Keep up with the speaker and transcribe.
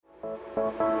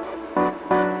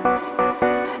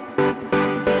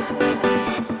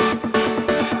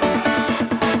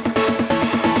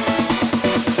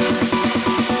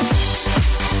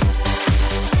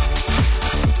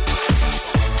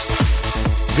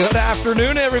Good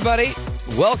afternoon, everybody.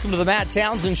 Welcome to the Matt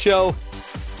Townsend Show.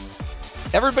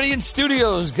 Everybody in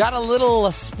studios got a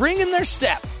little spring in their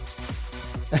step.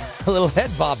 A little head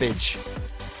bobbage.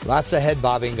 Lots of head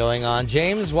bobbing going on.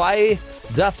 James, why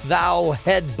doth thou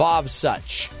head bob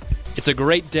such? It's a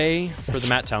great day for the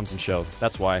Matt Townsend Show.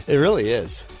 That's why. It really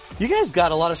is. You guys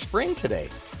got a lot of spring today.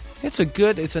 It's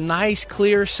a nice,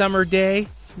 clear summer day.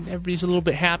 Everybody's a little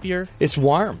bit happier. It's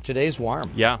warm. Today's warm.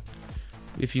 Yeah.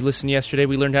 If you listened yesterday,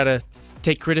 we learned how to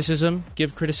take criticism,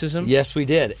 give criticism. Yes, we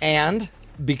did. And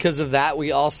because of that,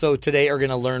 we also today are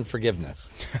going to learn forgiveness.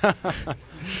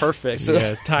 Perfect. So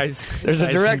Yeah, there's a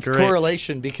direct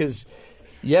correlation because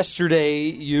yesterday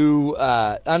you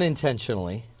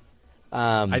unintentionally...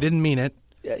 I didn't mean it.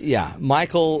 Yeah.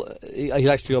 Michael, he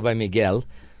likes to go by Miguel.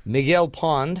 Miguel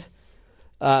Pond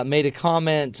made a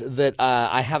comment that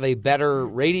I have a better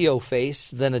radio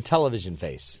face than a television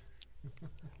face,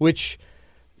 which...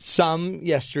 Some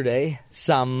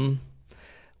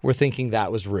were thinking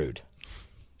that was rude,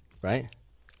 right?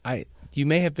 You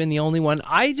may have been the only one.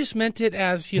 I just meant it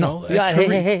as,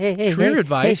 career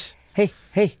advice. Hey,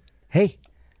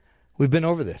 we've been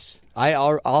over this. I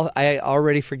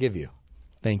already forgive you.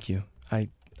 Thank you. I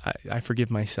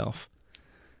forgive myself.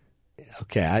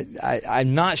 Okay,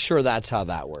 I'm not sure that's how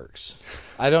that works.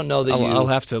 I don't know that I'll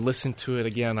have to listen to it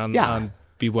again on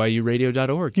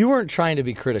BYURadio.org. You weren't trying to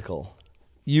be critical.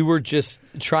 You were just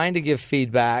trying to give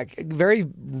feedback,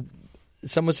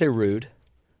 some would say rude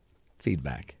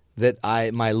feedback, that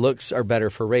my looks are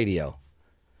better for radio.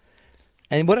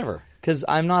 And whatever, because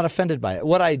I'm not offended by it.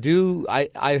 What I do,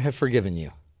 I have forgiven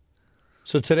you.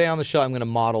 So today on the show, I'm going to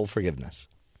model forgiveness.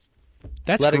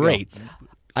 That's great.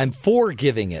 I'm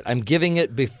forgiving it. I'm giving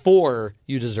it before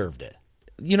you deserved it.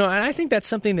 And I think that's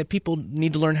something that people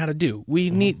need to learn how to do.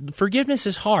 Forgiveness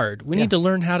is hard. We need to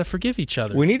learn how to forgive each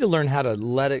other. We need to learn how to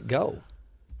let it go.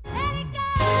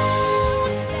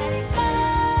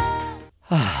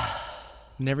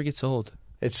 Never gets old.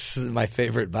 It's my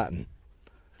favorite button.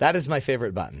 That is my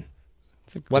favorite button.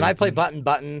 When I play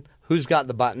button, who's got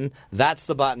the button? That's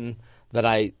the button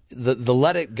that the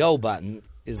let it go button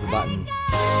is the button.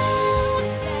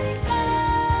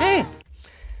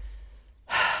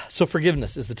 So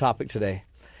forgiveness is the topic today.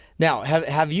 Now,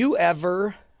 have you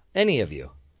ever, any of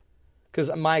you,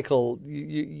 because Michael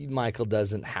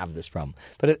doesn't have this problem,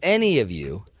 but have any of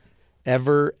you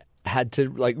ever had to,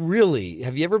 really,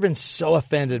 have you ever been so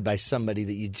offended by somebody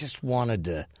that you just wanted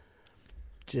to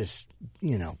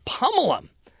pummel them,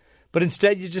 but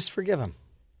instead you just forgive them?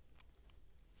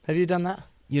 Have you done that?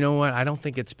 You know what? I don't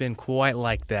think it's been quite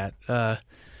like that.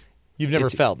 You've never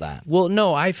felt that? Well,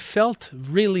 no, I felt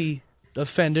really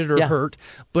offended or hurt,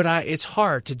 but it's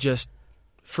hard to just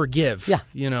forgive. Yeah.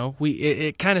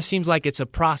 It kind of seems like it's a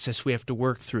process we have to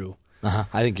work through. I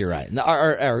think you're right.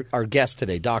 Our guest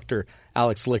today, Dr.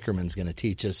 Alex Lickerman, is going to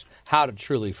teach us how to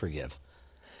truly forgive.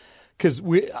 Because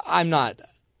I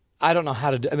don't know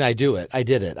how to do. I mean, I do it. I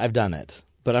did it. I've done it,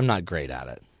 but I'm not great at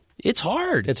it. It's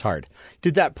hard. It's hard.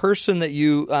 Did that person that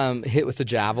you hit with the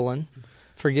javelin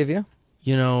forgive you?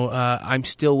 I'm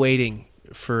still waiting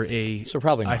for so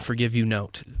probably not. I forgive you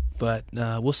note, but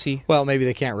we'll see. Well, maybe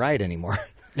they can't write anymore.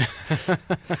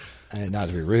 Not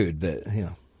to be rude, but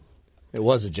it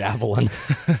was a javelin,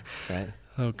 right?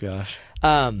 Oh gosh.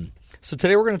 So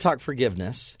today we're going to talk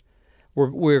forgiveness.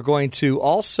 We're going to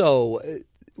also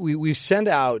we send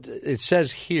out. It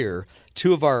says here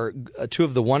two of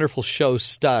the wonderful show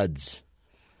studs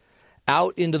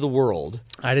out into the world.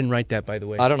 I didn't write that, by the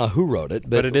way. I don't know who wrote it,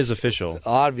 but it is official.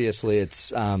 Obviously,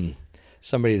 it's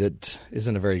somebody that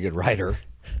isn't a very good writer.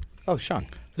 Oh, Sean.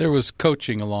 There was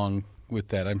coaching along with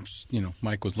that.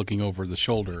 Mike was looking over the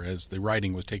shoulder as the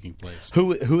writing was taking place. Who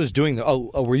was doing the? Oh,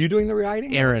 were you doing the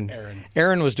writing?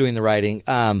 Aaron was doing the writing.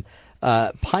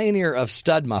 Pioneer of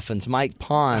stud muffins, Mike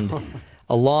Pond,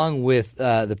 along with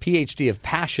the PhD of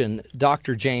passion,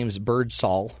 Dr. James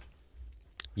Birdsall.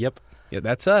 Yep. Yeah,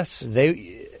 that's us.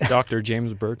 Dr.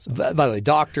 James Birdsall. By the way,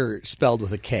 doctor spelled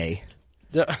with a K.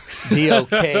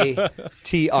 D-O-K-T-R-E.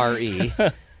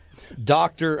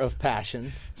 Doctor of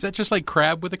Passion. Is that just like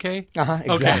crab with a K?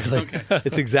 Exactly. Okay.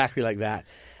 It's exactly like that.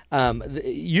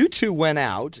 You two went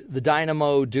out, the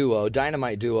Dynamite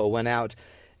duo went out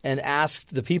and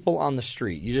asked the people on the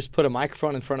street. You just put a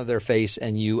microphone in front of their face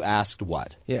and you asked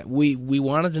what? Yeah, we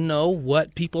wanted to know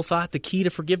what people thought the key to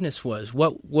forgiveness was.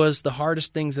 What was the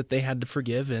hardest things that they had to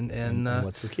forgive, and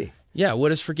what's the key? Yeah, what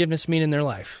does forgiveness mean in their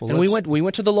life? Well, and we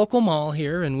went to the local mall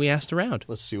here and we asked around.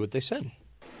 Let's see what they said.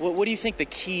 What do you think the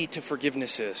key to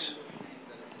forgiveness is?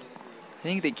 I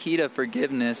think the key to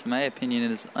forgiveness, in my opinion,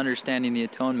 is understanding the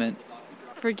atonement.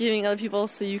 Forgiving other people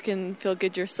so you can feel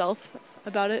good yourself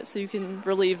about it so you can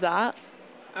relieve that?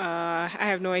 I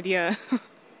have no idea.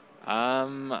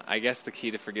 I guess the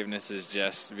key to forgiveness is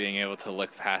just being able to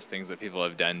look past things that people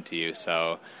have done to you.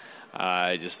 So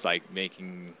just like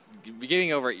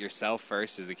getting over it yourself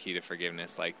first is the key to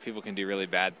forgiveness. Like, people can do really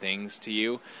bad things to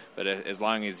you, but as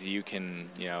long as you can,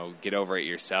 get over it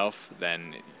yourself,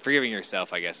 then forgiving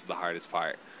yourself, I guess, is the hardest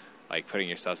part. Like, putting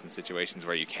yourself in situations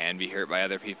where you can be hurt by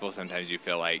other people. Sometimes you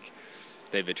feel like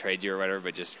they betrayed you or whatever,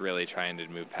 but just really trying to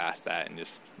move past that and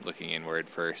just looking inward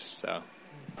first. So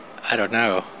I don't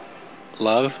know.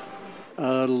 Love?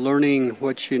 Learning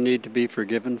what you need to be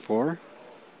forgiven for.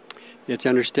 It's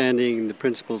understanding the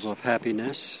principles of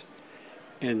happiness,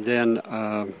 and then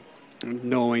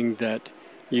knowing that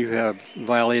you have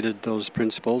violated those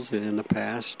principles in the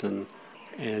past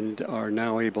and are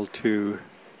now able to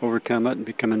overcome it and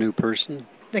become a new person.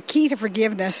 The key to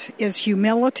forgiveness is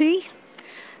humility,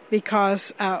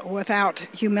 because without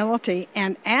humility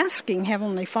and asking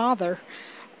Heavenly Father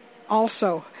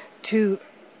also to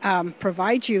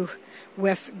provide you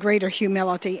with greater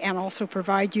humility and also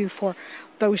provide you for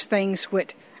those things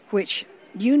which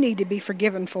you need to be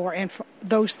forgiven for and for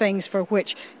those things for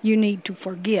which you need to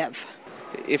forgive.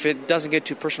 If it doesn't get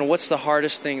too personal, what's the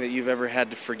hardest thing that you've ever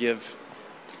had to forgive?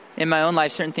 In my own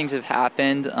life, certain things have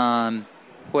happened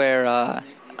where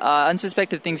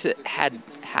unsuspected things that had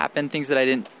happened, things that I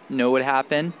didn't know would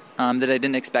happen, that I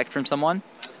didn't expect from someone.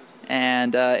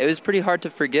 And it was pretty hard to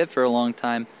forgive for a long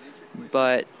time.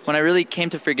 But when I really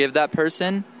came to forgive that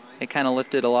person, it kind of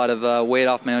lifted a lot of weight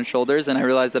off my own shoulders, and I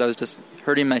realized that I was just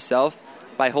hurting myself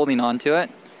by holding on to it.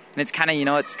 And it's kind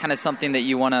of, it's kind of something that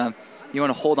you want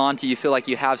to hold on to. You feel like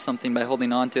you have something by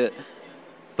holding on to it.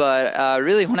 But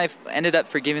really, when I ended up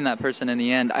forgiving that person in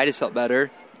the end, I just felt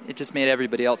better. It just made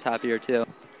everybody else happier too.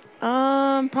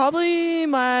 Probably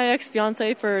my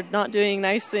ex-fiance for not doing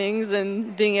nice things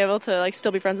and being able to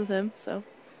still be friends with him. So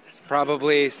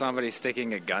probably somebody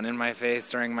sticking a gun in my face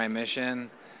during my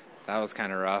mission. That was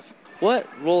kind of rough. What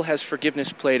role has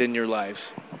forgiveness played in your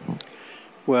lives?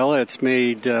 Well, it's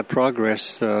made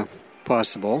progress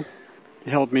possible. It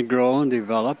helped me grow and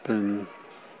develop and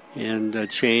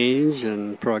change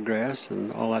and progress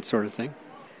and all that sort of thing.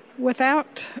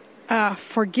 Without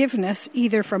forgiveness,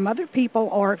 either from other people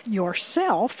or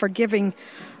yourself, forgiving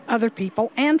other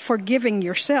people and forgiving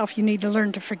yourself, you need to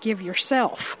learn to forgive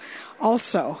yourself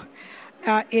also.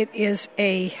 It is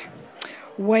a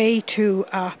way to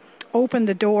open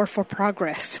the door for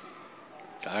progress.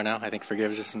 I don't know. I think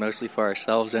forgiveness is mostly for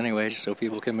ourselves anyway, just so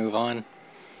people can move on.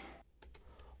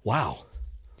 Wow.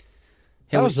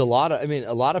 That was a lot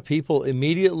of people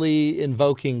immediately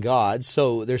invoking God.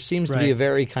 So there seems to be a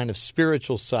very kind of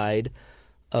spiritual side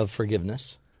of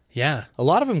forgiveness. Yeah. A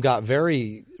lot of them got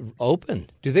very open.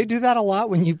 Do they do that a lot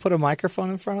when you put a microphone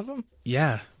in front of them?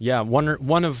 Yeah. Yeah.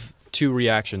 One of two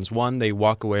reactions. One, they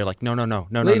walk away like, no.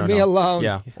 Leave me alone.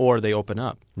 Yeah. Or they open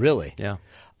up. Really? Yeah.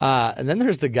 And then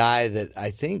there's the guy that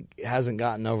I think hasn't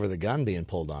gotten over the gun being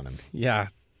pulled on him. Yeah.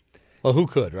 Well, who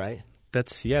could, right? That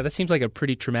seems like a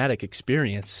pretty traumatic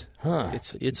experience. Huh.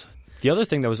 It's the other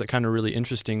thing that was kind of really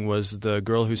interesting was the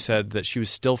girl who said that she was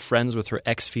still friends with her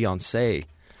ex-fiancé.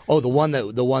 Oh, the one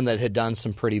that had done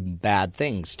some pretty bad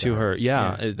things to her.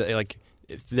 Yeah. Like,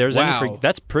 if there's any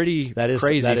that's pretty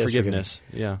crazy forgiveness.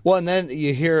 Yeah. Well, and then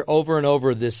you hear over and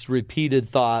over this repeated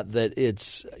thought that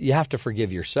you have to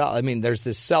forgive yourself. I mean, there's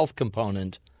this self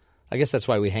component. I guess that's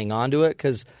why we hang on to it,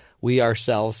 because we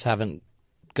ourselves haven't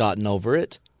gotten over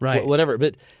it. Right. Whatever.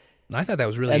 But I thought that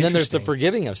was really interesting. And then there's the interesting.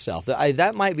 forgiving of self.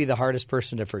 That might be the hardest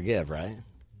person to forgive, right?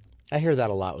 I hear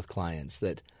that a lot with clients,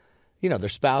 that their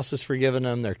spouse has forgiven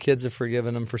them, their kids have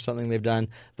forgiven them for something they've done,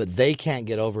 but they can't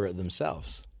get over it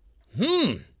themselves.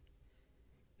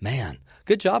 Man,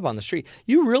 good job on the street.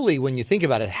 You really, when you think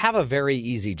about it, have a very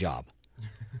easy job.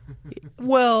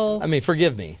 Well, I mean,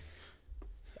 forgive me.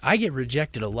 I get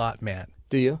rejected a lot, Matt.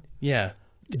 Do you? Yeah.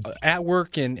 At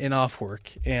work and off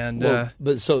work. And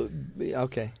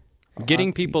okay.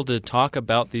 Getting people to talk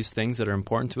about these things that are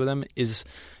important to them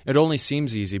it only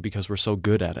seems easy because we're so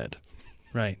good at it.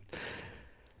 Right.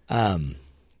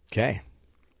 Okay.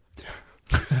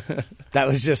 That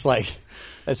was just like,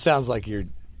 it sounds like you're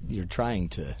trying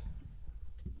to,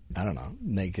 I don't know,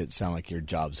 make it sound like your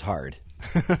job's hard.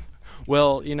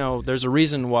 Well, there's a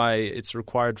reason why it's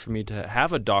required for me to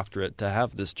have a doctorate to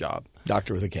have this job.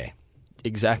 Doctor with a K.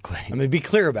 Exactly. I mean, be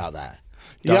clear about that.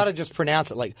 You got to just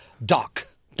pronounce it like doc.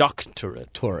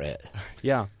 Doctorate. Turret.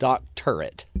 Yeah.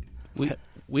 Doctorate.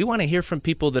 We want to hear from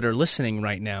people that are listening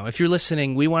right now. If you're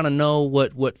listening, we want to know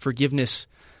what forgiveness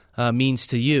means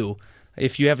to you.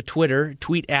 If you have a Twitter,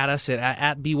 tweet at us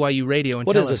at BYU Radio. And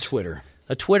what tell is us. A Twitter?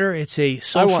 A Twitter, it's a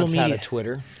social media. I once had a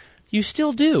Twitter. You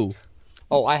still do.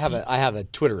 Oh, I have a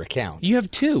Twitter account. You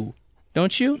have two,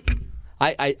 don't you?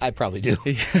 I probably do.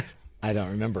 I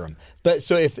don't remember them. But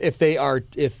so if they are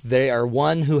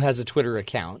one who has a Twitter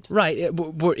account. Right.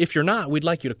 If you're not, we'd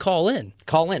like you to call in.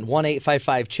 Call in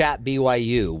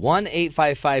 1-855-CHAT-BYU.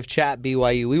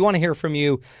 1-855-CHAT-BYU. We want to hear from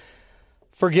you.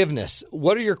 Forgiveness.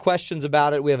 What are your questions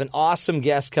about it? We have an awesome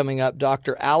guest coming up.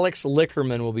 Dr. Alex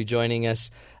Lickerman will be joining us.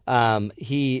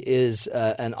 He is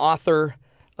an author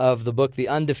of the book The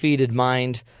Undefeated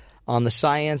Mind on the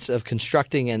science of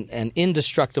constructing an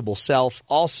indestructible self.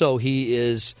 Also, he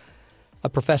is a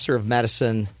professor of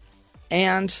medicine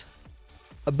and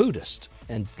a Buddhist.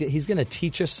 And he's going to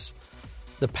teach us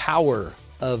the power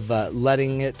of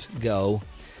letting it go,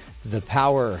 the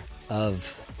power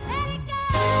of...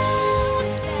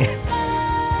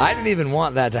 I didn't even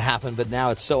want that to happen, but now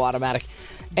it's so automatic.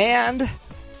 And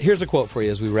here's a quote for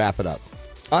you as we wrap it up.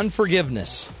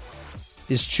 Unforgiveness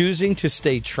is choosing to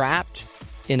stay trapped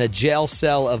in a jail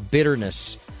cell of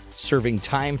bitterness, serving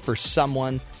time for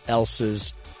someone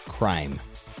else's crime.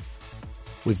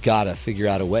 We've got to figure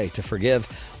out a way to forgive.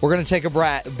 We're going to take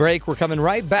a break. We're coming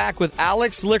right back with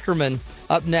Alex Lickerman.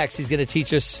 Up next, he's going to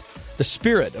teach us the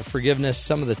spirit of forgiveness,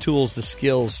 some of the tools, the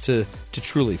skills to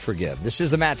truly forgive. This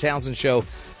is the Matt Townsend Show.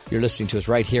 You're listening to us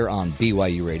right here on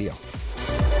BYU Radio.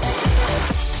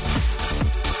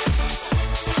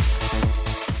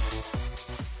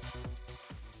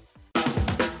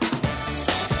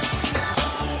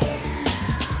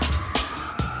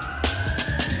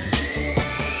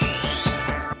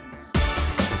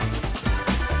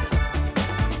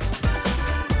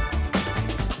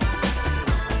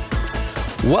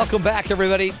 Welcome back,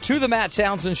 everybody, to the Matt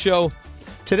Townsend Show.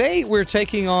 Today, we're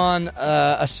taking on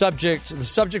the subject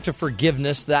of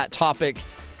forgiveness, that topic.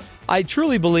 I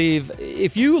truly believe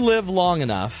if you live long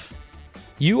enough,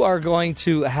 you are going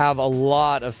to have a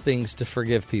lot of things to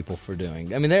forgive people for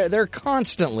doing. I mean, they're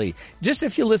constantly, just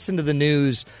if you listen to the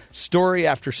news, story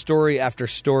after story after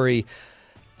story,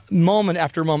 moment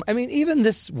after moment. I mean, even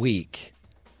this week,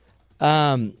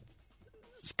 Carl,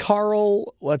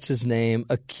 what's his name,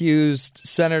 accused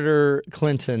Senator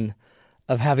Clinton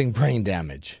of having brain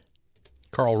damage.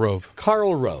 Karl Rove.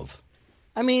 Karl Rove.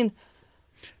 I mean...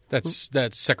 That's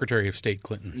Secretary of State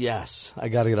Clinton. Yes. I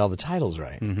got to get all the titles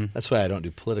right. Mm-hmm. That's why I don't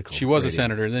do political. She was radio. A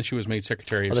senator, and then she was made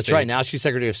Secretary of State. That's right. Now she's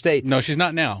Secretary of State. No, she's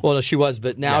not now. Well, no, she was,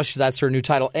 but now that's her new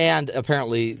title. And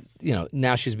apparently,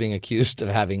 now she's being accused of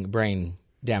having brain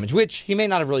damage, which he may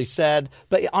not have really said.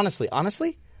 But honestly,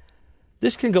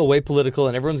 this can go way political,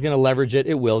 and everyone's going to leverage it.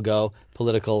 It will go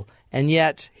political. And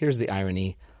yet, here's the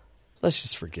irony. Let's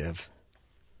just forgive.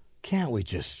 Can't we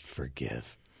just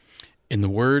forgive? In the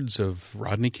words of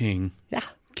Rodney King, yeah.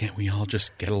 Can't we all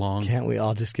just get along? Can't we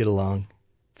all just get along?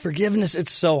 Forgiveness,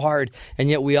 it's so hard, and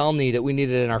yet we all need it. We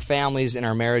need it in our families, in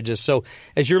our marriages. So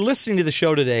as you're listening to the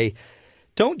show today,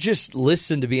 don't just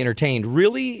listen to be entertained.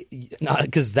 Really,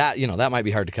 because that might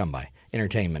be hard to come by,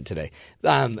 entertainment today.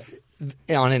 On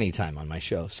any time on my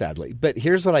show, sadly. But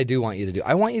here's what I do want you to do.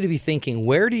 I want you to be thinking,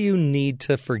 where do you need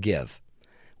to forgive?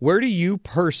 Where do you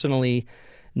personally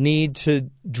need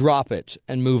to drop it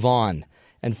and move on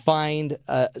and find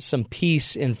some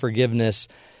peace in forgiveness?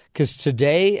 Because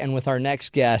today and with our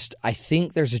next guest, I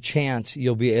think there's a chance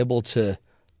you'll be able to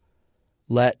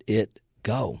let it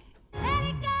go.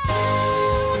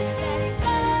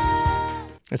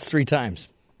 That's 3 times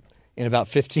in about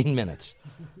 15 minutes.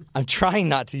 I'm trying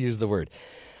not to use the word.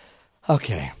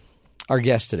 Okay. Our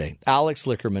guest today, Alex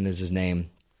Lickerman is his name.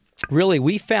 Really,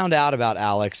 we found out about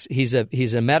Alex. He's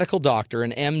a medical doctor,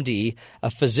 an MD, a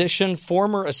physician,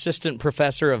 former assistant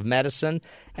professor of medicine,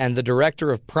 and the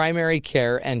director of primary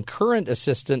care and current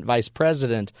assistant vice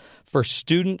president for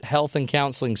student health and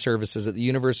counseling services at the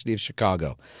University of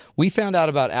Chicago. We found out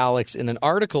about Alex in an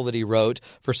article that he wrote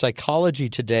for Psychology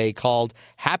Today called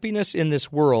Happiness in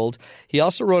This World. He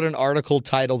also wrote an article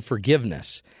titled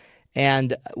Forgiveness.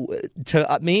 And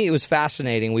to me, it was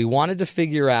fascinating. We wanted to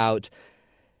figure out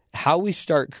how we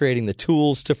start creating the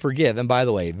tools to forgive. And by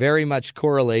the way, a very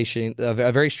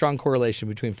strong correlation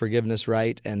between forgiveness,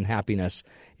 right, and happiness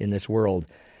in this world.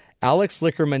 Alex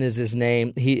Lickerman is his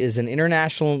name. He is an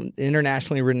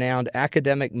internationally renowned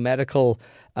academic medical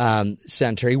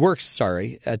center. He works,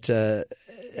 as a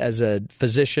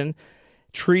physician,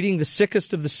 treating the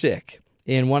sickest of the sick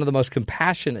in one of the most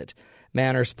compassionate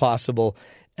manners possible.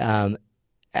 In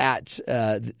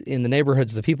the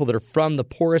neighborhoods, the people that are from the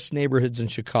poorest neighborhoods in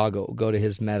Chicago go to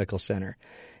his medical center.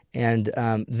 And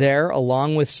there,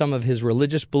 along with some of his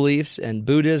religious beliefs and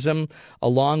Buddhism,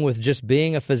 along with just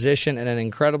being a physician and an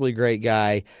incredibly great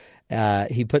guy,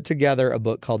 He put together a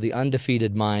book called The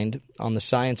Undefeated Mind on the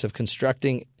Science of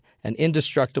Constructing an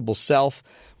Indestructible Self,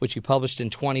 which he published in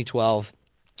 2012.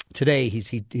 Today, he's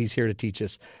here to teach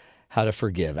us how to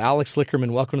forgive. Alex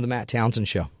Lickerman, welcome to the Matt Townsend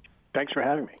Show. Thanks for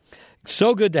having me.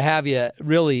 So good to have you,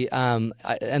 really.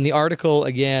 And the article,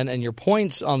 again, and your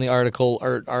points on the article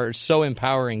are so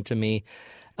empowering to me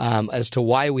as to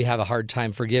why we have a hard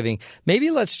time forgiving.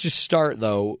 Maybe let's just start,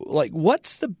 though. Like,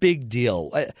 what's the big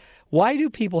deal? Why do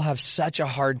people have such a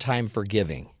hard time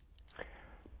forgiving?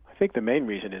 I think the main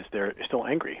reason is they're still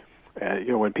angry.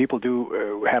 When people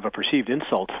do have a perceived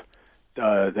insult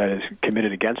that is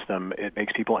committed against them, it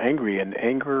makes people angry, and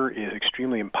anger is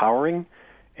extremely empowering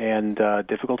and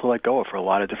difficult to let go of for a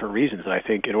lot of different reasons. And I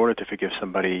think in order to forgive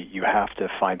somebody, you have to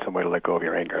find some way to let go of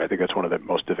your anger. I think that's one of the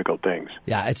most difficult things.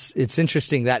 Yeah, it's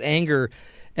interesting, that anger,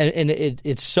 and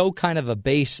it's so kind of a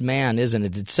base man, isn't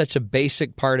it? It's such a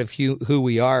basic part of who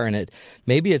we are, and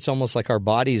maybe it's almost like our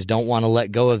bodies don't want to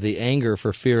let go of the anger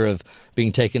for fear of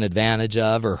being taken advantage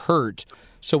of or hurt,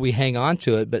 so we hang on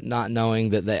to it, but not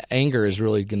knowing that the anger is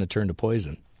really going to turn to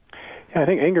poison. Yeah, I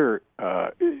think anger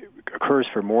occurs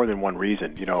for more than one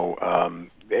reason.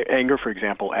 Anger, for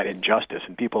example, at injustice,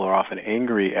 and people are often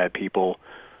angry at people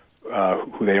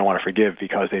who they don't want to forgive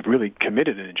because they've really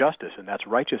committed an injustice, and that's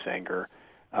righteous anger.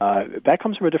 That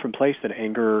comes from a different place than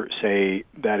anger, say,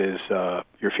 that is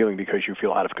you're feeling because you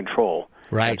feel out of control.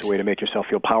 Right. That's a way to make yourself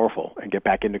feel powerful and get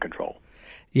back into control.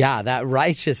 Yeah, that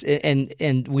righteous,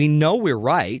 and we know we're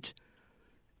right.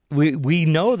 We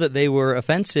know that they were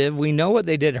offensive. We know what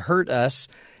they did hurt us,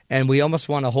 and we almost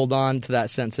want to hold on to that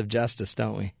sense of justice,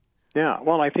 don't we? Yeah,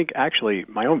 well, I think actually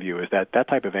my own view is that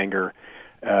type of anger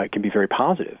can be very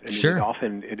positive. I mean, sure.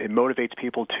 Often it motivates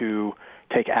people to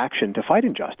take action to fight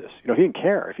injustice. If you didn't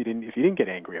care, if you didn't get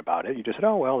angry about it, you just said,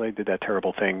 "Oh well, they did that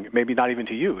terrible thing." Maybe not even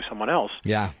to you, someone else.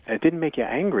 Yeah. And it didn't make you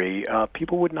angry.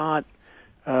 People would not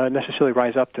necessarily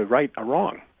rise up to right a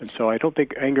wrong. And so I don't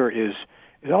think anger is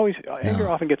always anger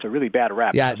often gets a really bad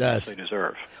rap. Yeah, it does. They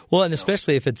deserve. Well, and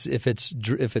especially if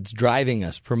it's driving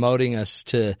us, promoting us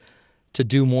to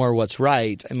do more what's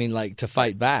right. I mean, like to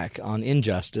fight back on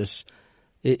injustice.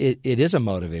 It is a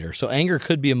motivator. So anger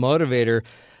could be a motivator.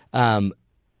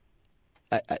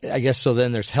 I guess so.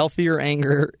 Then there's healthier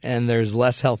anger and there's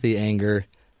less healthy anger.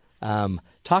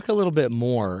 Talk a little bit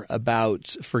more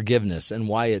about forgiveness and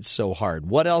why it's so hard.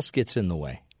 What else gets in the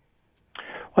way?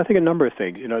 Well, I think a number of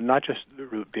things. Not just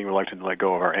being reluctant to let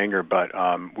go of our anger, but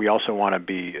we also want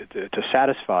to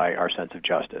satisfy our sense of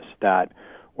justice. That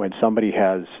when somebody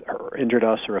has injured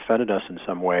us or offended us in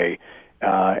some way,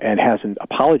 and hasn't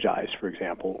apologized, for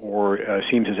example, or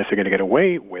seems as if they're going to get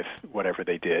away with whatever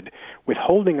they did,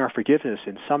 withholding our forgiveness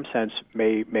in some sense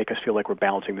may make us feel like we're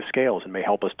balancing the scales and may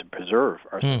help us to preserve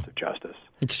our sense of justice.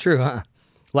 It's true, huh?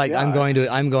 Like, yeah.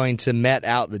 I'm going to met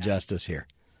out the justice here.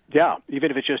 Yeah,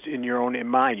 even if it's just in your own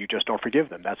mind, you just don't forgive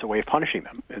them. That's a way of punishing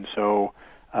them. And so,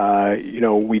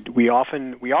 we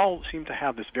all seem to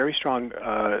have this very strong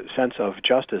sense of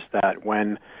justice that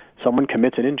when someone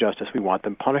commits an injustice, we want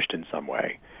them punished in some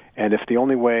way. And if the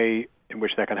only way in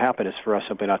which that can happen is for us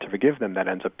simply not to forgive them, that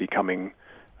ends up becoming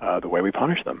the way we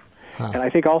punish them. Huh. And I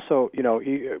think also,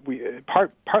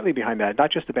 partly behind that,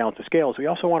 not just to balance the scales, we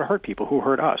also want to hurt people who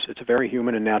hurt us. It's a very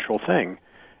human and natural thing,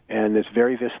 and it's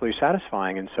very viscerally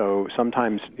satisfying. And so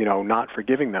sometimes, not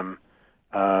forgiving them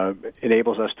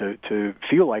enables us to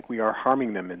feel like we are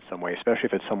harming them in some way, especially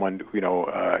if it's someone,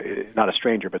 not a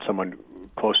stranger, but someone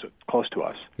close to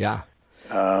us. Yeah.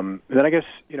 Then I guess,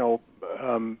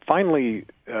 finally,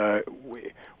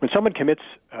 when someone commits,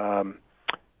 an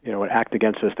act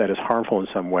against us that is harmful in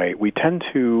some way, we tend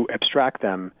to abstract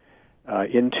them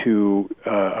into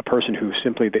a person who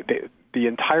simply, the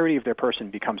entirety of their person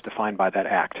becomes defined by that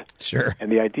act. Sure.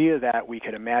 And the idea that we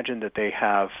could imagine that they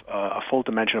have a full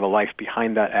dimension of a life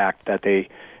behind that act, that they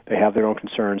have their own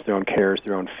concerns, their own cares,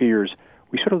 their own fears,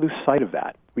 we sort of lose sight of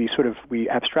that. We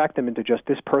abstract them into just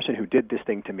this person who did this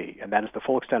thing to me, and that is the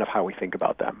full extent of how we think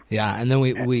about them. Yeah, and then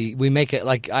we make it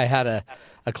like I had a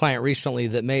client recently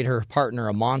that made her partner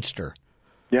a monster.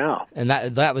 Yeah. And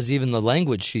that was even the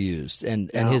language she used, and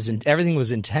his everything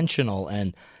was intentional,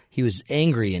 and he was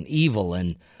angry and evil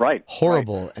and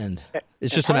horrible, and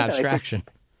it's just an abstraction.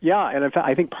 And in fact,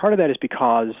 I think part of that is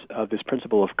because of this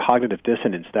principle of cognitive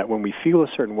dissonance, that when we feel a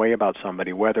certain way about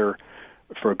somebody, whether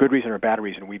for a good reason or a bad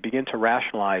reason, we begin to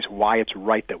rationalize why it's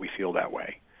right that we feel that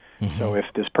way. Mm-hmm. So if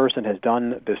this person has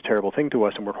done this terrible thing to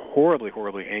us and we're horribly,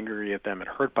 horribly angry at them and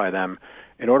hurt by them,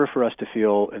 in order for us to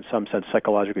feel, in some sense,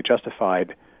 psychologically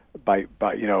justified by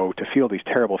to feel these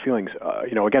terrible feelings,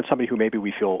 against somebody who maybe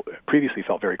we previously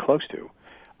felt very close to,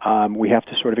 we have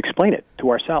to sort of explain it to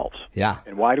ourselves. Yeah.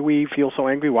 And why do we feel so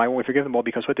angry? Why won't we forgive them? Well,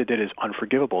 because what they did is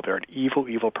unforgivable. They're an evil,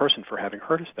 evil person for having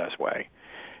hurt us this way.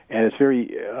 And it's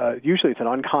very, usually it's an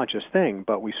unconscious thing,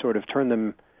 but we sort of turn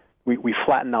them, we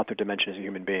flatten out their dimension as a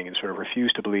human being and sort of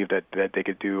refuse to believe that they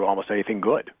could do almost anything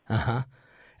good. Uh-huh.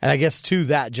 And I guess, too,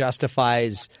 that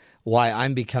justifies why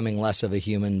I'm becoming less of a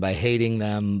human by hating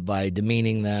them, by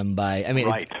demeaning them,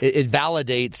 Right. it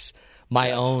validates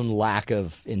my own lack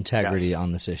of integrity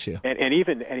on this issue. And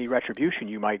even any retribution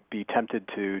you might be tempted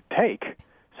to take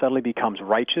suddenly becomes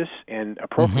righteous and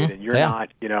appropriate, and you're not,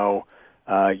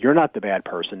 you're not the bad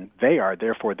person. They are.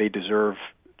 Therefore, they deserve,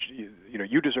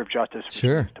 you deserve justice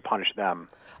to punish them.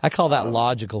 I call that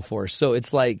logical force. So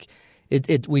it's like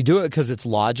we do it because it's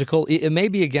logical. It may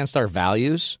be against our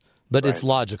values, but it's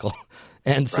logical.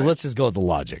 And so let's just go with the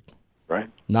logic. Right.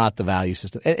 Not the value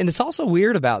system. And it's also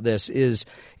weird about this is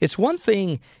it's one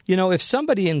thing, if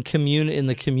somebody in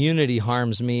the community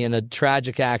harms me in a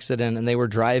tragic accident and they were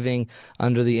driving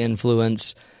under the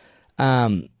influence,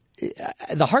 the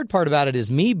hard part about it is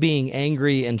me being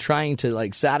angry and trying to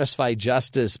satisfy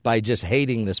justice by just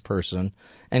hating this person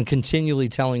and continually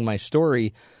telling my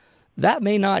story. That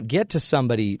may not get to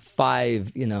somebody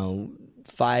five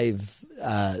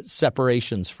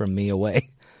separations from me away.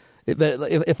 But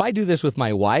if I do this with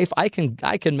my wife, I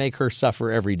can make her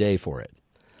suffer every day for it.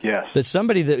 Yes. But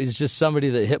somebody that is just somebody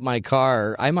that hit my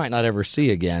car, I might not ever see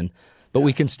again. But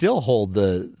we can still hold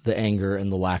the anger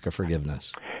and the lack of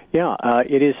forgiveness. Yeah,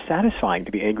 it is satisfying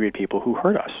to be angry at people who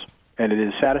hurt us, and it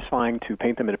is satisfying to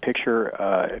paint them in a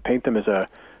picture, paint them as a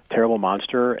terrible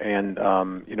monster, and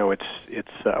it's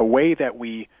a way that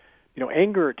we,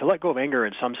 anger, to let go of anger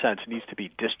in some sense needs to be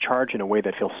discharged in a way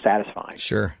that feels satisfying.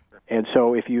 Sure. And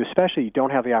so if you especially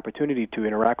don't have the opportunity to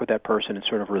interact with that person and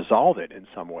sort of resolve it in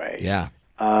some way,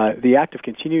 the act of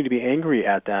continuing to be angry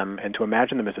at them and to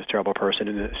imagine them as this terrible person,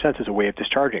 in a sense, is a way of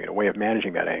discharging it, a way of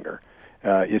managing that anger.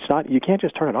 It's not. You can't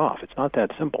just turn it off. It's not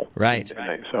that simple. Right.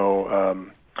 So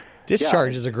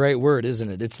discharge is a great word, isn't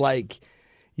it? It's like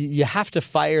you have to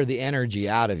fire the energy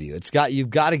out of you. You've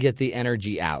got to get the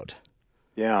energy out.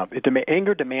 Yeah.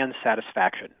 Anger demands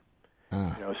satisfaction.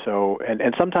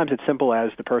 And sometimes it's simple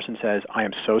as the person says, "I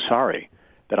am so sorry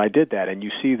that I did that," and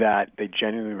you see that they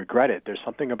genuinely regret it. There's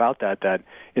something about that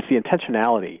it's the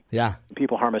intentionality. Yeah.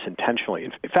 People harm us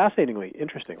intentionally. Fascinatingly,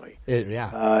 interestingly,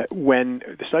 when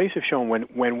the studies have shown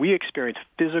when we experience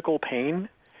physical pain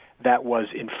that was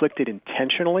inflicted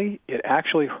intentionally, it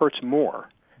actually hurts more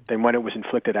than when it was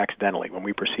inflicted accidentally, when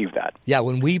we perceive that. Yeah,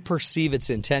 when we perceive it's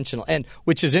intentional, and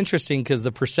which is interesting because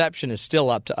the perception is still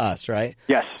up to us, right?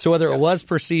 Yes. So whether it was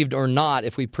perceived or not,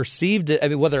 if we perceived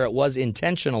it, whether it was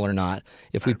intentional or not,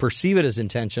 if we perceive it as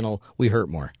intentional, we hurt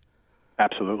more.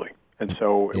 Absolutely. And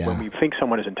so when we think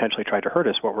someone has intentionally tried to hurt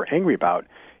us, what we're angry about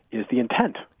is the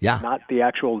intent, not the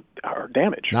actual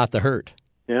damage. Not the hurt.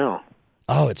 Yeah.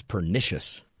 Oh, it's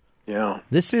pernicious. Yeah.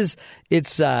 It's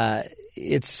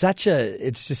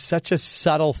just such a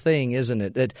subtle thing, isn't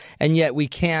it? And yet we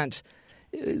can't.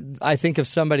 I think of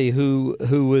somebody who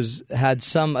had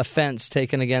some offense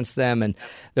taken against them, and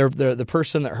the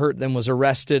person that hurt them was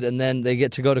arrested, and then they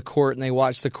get to go to court and they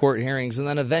watch the court hearings, and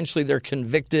then eventually they're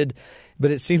convicted.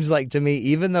 But it seems like to me,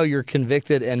 even though you're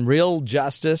convicted and real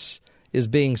justice is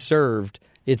being served,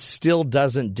 it still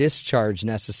doesn't discharge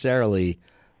necessarily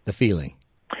the feeling.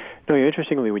 No,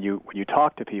 interestingly, when you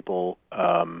talk to people.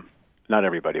 Not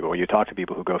everybody, but when you talk to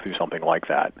people who go through something like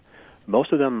that,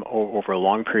 most of them over a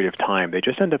long period of time, they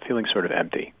just end up feeling sort of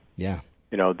empty. Yeah.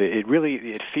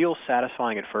 It feels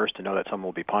satisfying at first to know that someone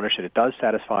will be punished, and it does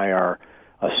satisfy a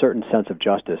certain sense of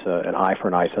justice, an eye for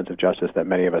an eye sense of justice that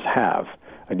many of us have,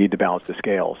 a need to balance the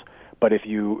scales. But if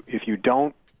you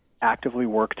don't actively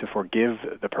work to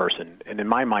forgive the person, and in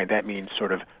my mind that means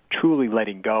sort of truly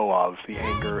letting go of the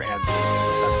anger and the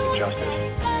sense of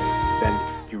justice, then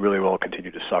you really will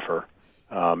continue to suffer.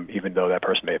 Even though that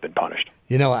person may have been punished.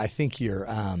 I think you're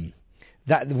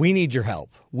that we need your help.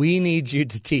 We need you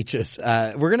to teach us.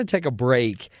 We're going to take a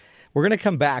break. We're going to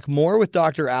come back more with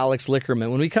Dr. Alex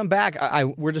Lickerman. When we come back,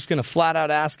 we're just going to flat out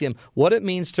ask him what it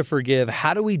means to forgive.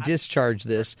 How do we discharge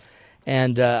this?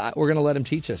 And we're going to let him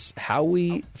teach us how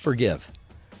we forgive.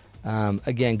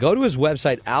 Again, go to his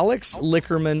website,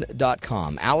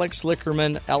 alexlickerman.com. Alex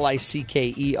Lickerman,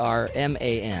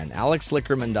 Lickerman,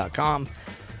 alexlickerman.com.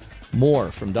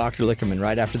 More from Dr. Lickerman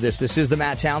right after this. This is the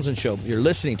Matt Townsend Show. You're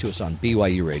listening to us on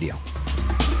BYU Radio.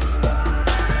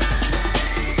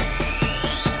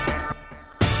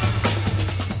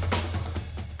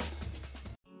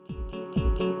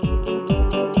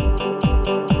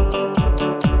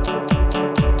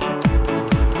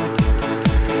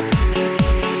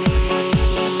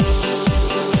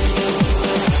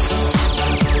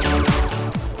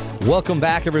 Welcome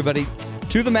back, everybody,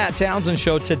 to the Matt Townsend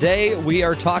Show. Today, we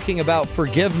are talking about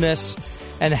forgiveness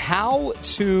and how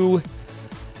to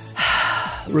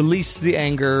release the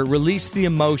anger, release the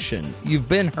emotion. You've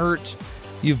been hurt.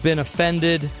 You've been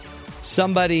offended.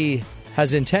 Somebody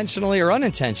has intentionally or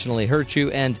unintentionally hurt you,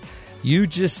 and you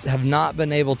just have not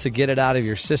been able to get it out of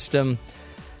your system.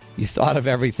 You thought of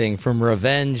everything from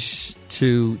revenge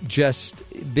to just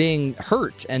being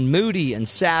hurt and moody and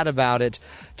sad about it.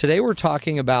 Today we're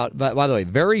talking about, by the way,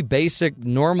 very basic,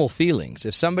 normal feelings.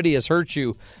 If somebody has hurt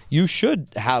you, you should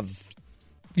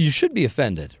be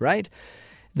offended, right?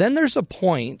 Then there's a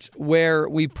point where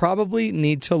we probably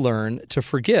need to learn to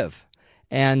forgive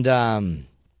and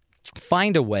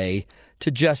find a way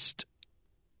to just,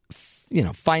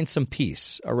 find some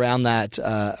peace around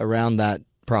that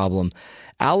problem.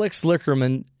 Alex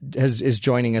Lickerman is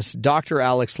joining us. Dr.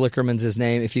 Alex Lickerman's his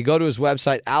name. If you go to his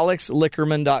website,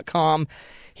 alexlickerman.com,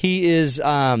 he is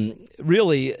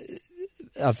really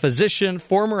a physician,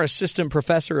 former assistant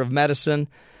professor of medicine,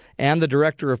 and the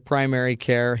director of primary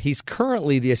care. He's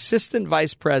currently the assistant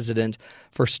vice president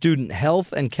for student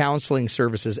health and counseling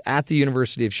services at the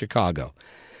University of Chicago.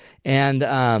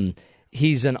 And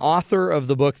he's an author of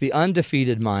the book, The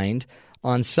Undefeated Mind,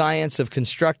 on science of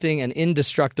constructing an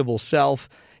indestructible self.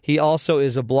 He also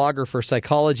is a blogger for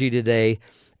Psychology Today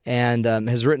and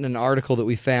has written an article that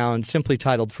we found simply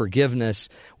titled Forgiveness.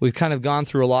 We've kind of gone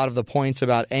through a lot of the points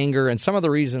about anger and some of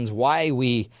the reasons why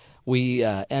we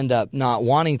end up not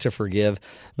wanting to forgive.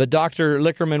 But Dr.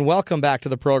 Lickerman, welcome back to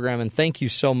the program, and thank you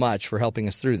so much for helping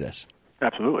us through this.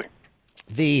 Absolutely.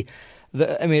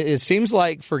 It seems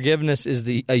like forgiveness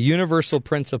is a universal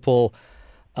principle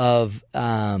of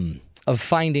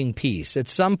finding peace. At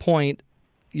some point,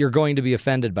 you're going to be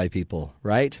offended by people,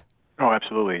 right? Oh,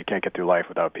 absolutely. You can't get through life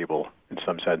without people, in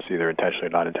some sense, either intentionally or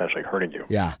not intentionally hurting you.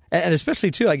 Yeah. And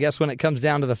especially, too, I guess, when it comes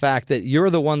down to the fact that you're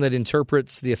the one that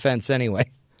interprets the offense anyway.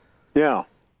 Yeah.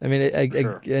 I mean,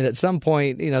 and at some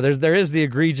point, there is the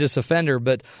egregious offender,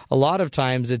 but a lot of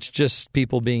times it's just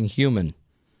people being human.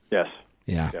 Yes.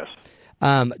 Yeah. Yes.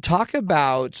 Talk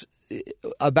about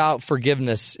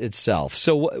forgiveness itself.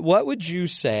 So what would you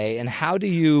say, and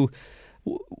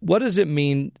what does it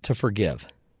mean to forgive?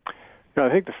 I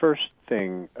think the first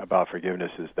thing about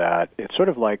forgiveness is that it's sort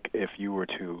of like if you were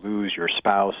to lose your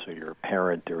spouse or your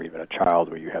parent or even a child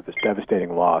where you have this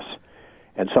devastating loss,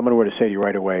 and someone were to say to you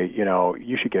right away,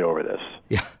 you should get over this.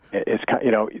 Yeah. It's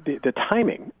the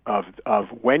timing of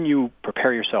when you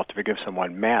prepare yourself to forgive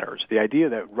someone matters. The idea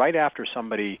that right after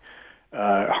somebody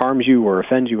harms you or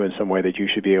offends you in some way, that you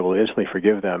should be able to instantly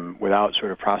forgive them without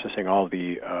sort of processing all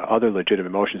the other legitimate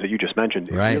emotions that you just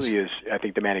mentioned. Right. It really is, I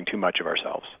think, demanding too much of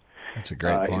ourselves. That's a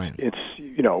great point. It's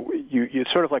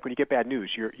it's sort of like when you get bad news.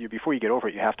 You before you get over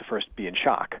it, you have to first be in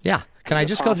shock. Yeah. Can I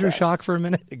just go through shock for a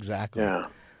minute? Exactly. Yeah.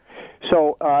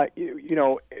 So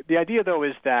the idea though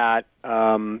is that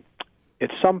at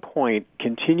some point,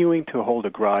 continuing to hold a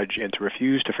grudge and to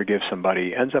refuse to forgive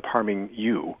somebody ends up harming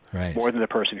you more than the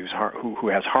person who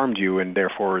has harmed you and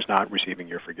therefore is not receiving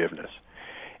your forgiveness.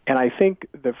 And I think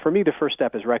for me, the first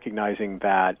step is recognizing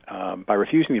that by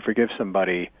refusing to forgive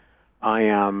somebody, I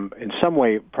am in some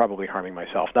way probably harming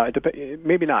myself. Now,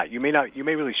 maybe not. You may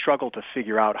really struggle to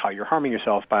figure out how you're harming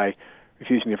yourself by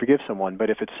refusing to forgive someone.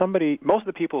 But if it's somebody, most of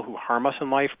the people who harm us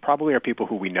in life probably are people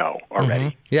who we know already.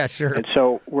 Mm-hmm. Yeah, sure. And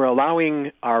so we're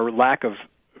allowing our lack of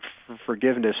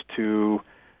forgiveness to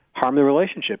harm the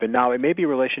relationship. And now it may be a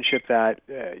relationship that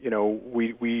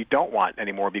we don't want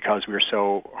anymore because we're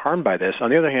so harmed by this.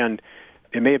 On the other hand,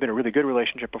 it may have been a really good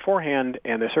relationship beforehand,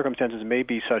 and the circumstances may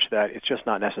be such that it's just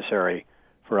not necessary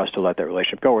for us to let that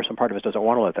relationship go, or some part of us doesn't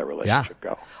want to let that relationship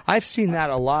go. I've seen that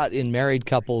a lot in married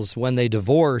couples when they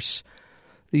divorce.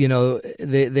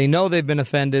 They know they've been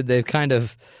offended. They've kind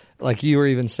of, like you were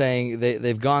even saying,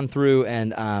 they've gone through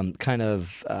and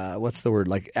what's the word?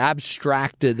 Like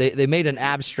abstracted. They made an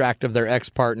abstract of their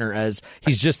ex-partner as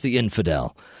he's just the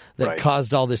infidel that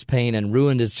caused all this pain and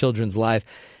ruined his children's life.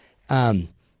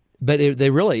 But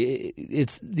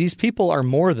these people are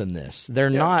more than this. They're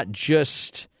not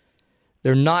just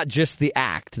the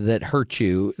act that hurt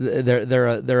you.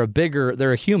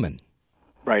 They're a human.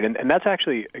 Right, and that's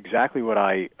actually exactly what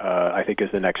I think is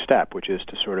the next step, which is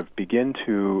to sort of begin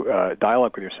to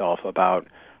dialogue with yourself about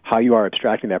how you are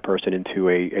abstracting that person into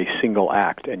a single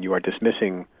act, and you are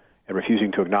dismissing and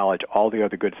refusing to acknowledge all the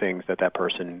other good things that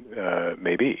person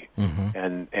may be. Mm-hmm.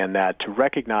 And that to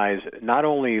recognize not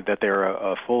only that they're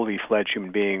a fully fledged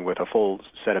human being with a full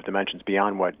set of dimensions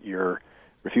beyond what your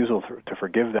refusal to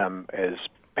forgive them is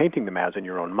painting them as in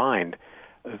your own mind,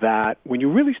 that when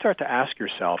you really start to ask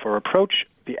yourself or approach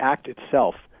the act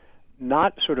itself,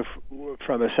 not sort of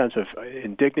from a sense of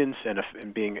indignance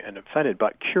and being offended,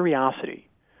 but curiosity.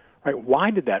 Right?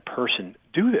 Why did that person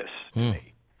do this to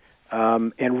me?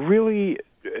 And really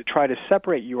try to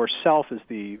separate yourself as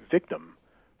the victim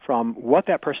from what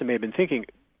that person may have been thinking.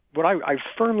 What I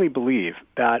firmly believe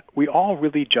that we all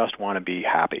really just want to be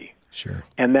happy. Sure.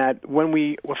 And that when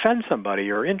we offend somebody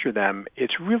or injure them,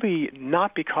 it's really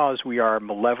not because we are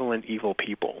malevolent, evil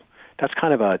people. That's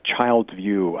kind of a child's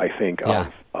view, I think,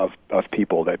 of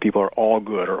people, that people are all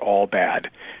good or all bad.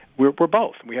 We're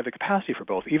both. We have the capacity for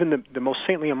both. Even the most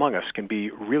saintly among us can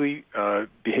be really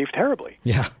behave terribly.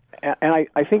 Yeah. And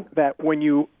I think that when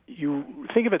you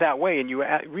think of it that way and you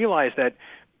realize that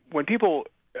when people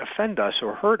offend us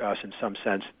or hurt us in some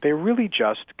sense, they're really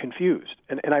just confused.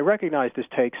 And I recognize this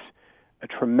takes a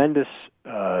tremendous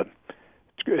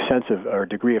sense of or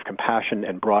degree of compassion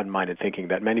and broad-minded thinking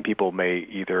that many people may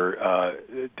either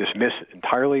dismiss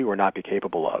entirely or not be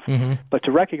capable of. Mm-hmm. But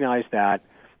to recognize that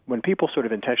when people sort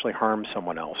of intentionally harm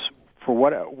someone else, for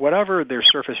whatever their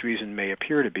surface reason may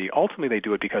appear to be, ultimately they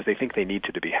do it because they think they need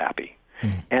to be happy.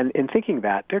 Mm. And in thinking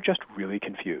that, they're just really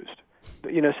confused.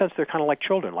 In a sense, they're kind of like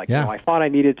children. Like, I thought I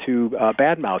needed to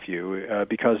badmouth you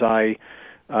because I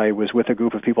was with a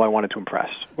group of people I wanted to impress.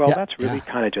 Well, that's really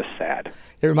kind of just sad.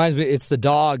 It reminds me, it's the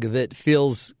dog that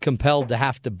feels compelled to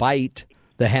have to bite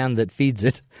the hand that feeds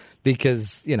it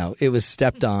because, it was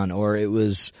stepped on or it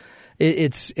was...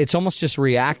 It's almost just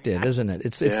reactive, isn't it?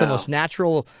 It's the most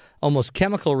natural, almost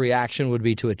chemical reaction would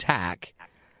be to attack.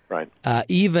 Right.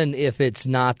 Even if it's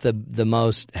not the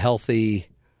most healthy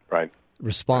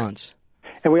response.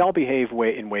 And we all behave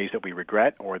in ways that we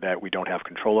regret or that we don't have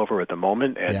control over at the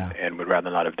moment and would rather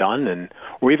not have done.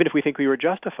 Or even if we think we were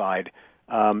justified,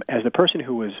 as the person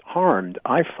who was harmed,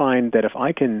 I find that if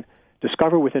I can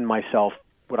discover within myself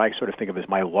what I sort of think of as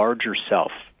my larger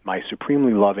self, my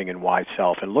supremely loving and wise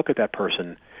self, and look at that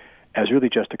person as really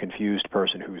just a confused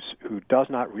person who does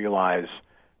not realize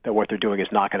that what they're doing is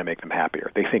not going to make them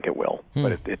happier. They think it will,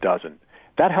 but it doesn't.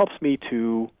 That helps me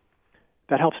to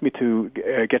get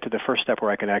to the first step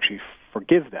where I can actually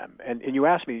forgive them. And you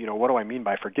asked me, what do I mean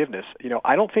by forgiveness?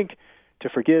 I don't think to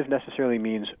forgive necessarily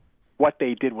means what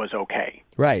they did was okay.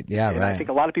 Right, yeah, and I think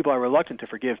a lot of people are reluctant to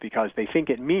forgive because they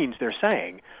think it means they're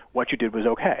saying what you did was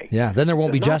okay. Yeah, then there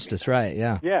won't be justice, right,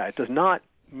 yeah. Yeah, it does not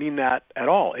mean that at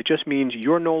all. It just means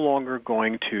you're no longer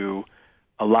going to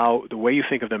allow the way you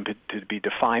think of them to be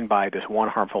defined by this one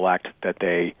harmful act that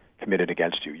they committed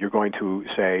against you. You're going to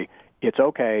say, it's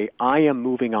okay, I am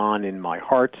moving on in my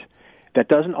heart. That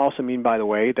doesn't also mean, by the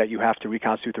way, that you have to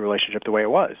reconstitute the relationship the way it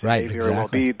was. Right, it may very well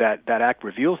be that act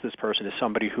reveals this person as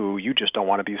somebody who you just don't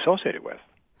want to be associated with.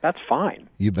 That's fine.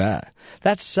 You bet.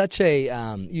 That's such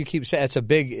a you keep saying it's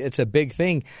a big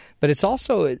thing, but it's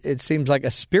also it seems like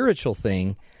a spiritual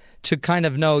thing to kind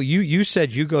of know. You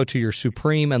said you go to your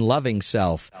supreme and loving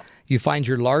self. You find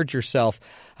your larger self.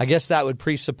 I guess that would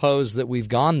presuppose that we've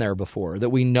gone there before, that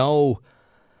we know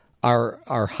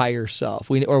our higher self.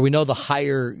 We know the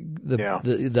higher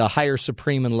the higher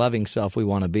supreme and loving self we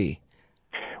want to be.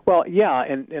 Well, yeah,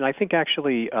 and I think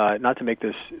actually, not to make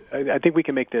this, I think we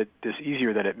can make this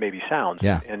easier than it maybe sounds.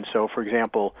 Yeah. And so, for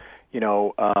example,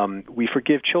 we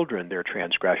forgive children their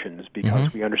transgressions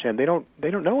because we understand they don't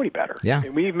know any better. Yeah.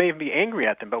 And we may be angry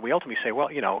at them, but we ultimately say, well,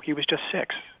 he was just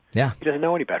 6. Yeah. He doesn't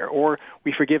know any better. Or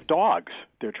we forgive dogs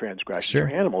their transgressions, or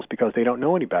animals, because they don't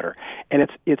know any better. And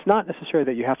it's not necessarily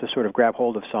that you have to sort of grab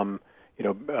hold of some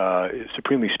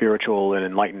supremely spiritual and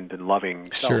enlightened and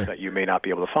loving self that you may not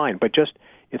be able to find, but just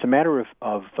it's a matter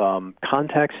of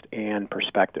context and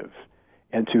perspective.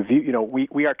 And to view,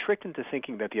 we are tricked into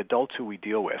thinking that the adults who we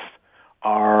deal with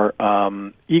are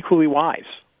equally wise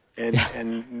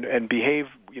and behave,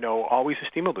 always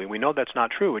esteemably. We know that's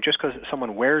not true. Just because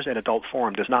someone wears an adult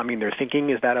form does not mean their thinking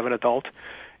is that of an adult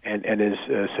and is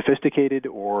sophisticated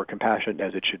or compassionate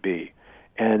as it should be.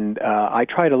 And I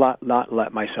try to not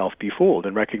let myself be fooled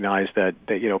and recognize that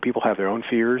people have their own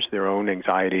fears, their own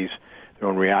anxieties, their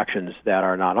own reactions that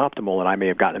are not optimal, and I may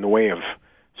have gotten in the way of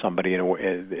somebody in a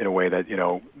way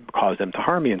that caused them to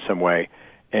harm me in some way.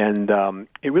 And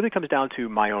it really comes down to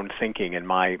my own thinking and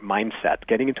my mindset,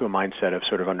 getting into a mindset of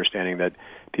sort of understanding that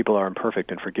people are imperfect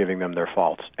and forgiving them their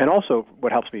faults. And also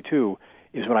what helps me, too,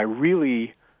 is when I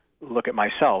really look at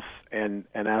myself and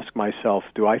ask myself,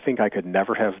 do I think I could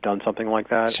never have done something like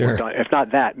that? Sure. If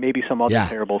not that, maybe some other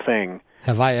terrible thing.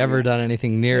 Have I ever done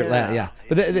anything near that? Yeah.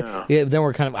 But then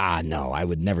we're kind of, no, I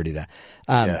would never do that.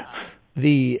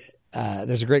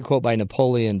 There's a great quote by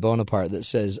Napoleon Bonaparte that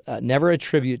says, never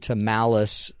attribute to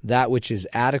malice that which is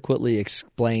adequately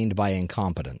explained by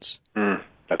incompetence.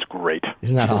 That's great.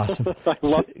 Isn't that awesome?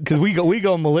 Because we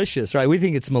go malicious, right? We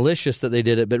think it's malicious that they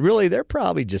did it, but really they're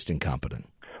probably just incompetent.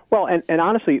 Well, and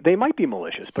honestly, they might be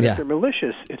malicious, but if they're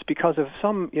malicious, it's because of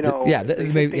some,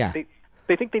 they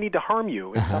think they need to harm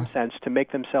you in some sense to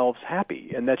make themselves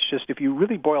happy. And that's just, if you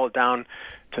really boil it down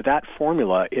to that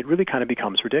formula, it really kind of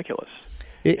becomes ridiculous.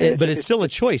 But it's still a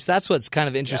choice. That's what's kind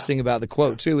of interesting about the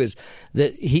quote, too, is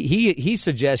that he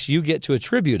suggests you get to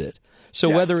attribute it. So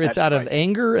whether it's out of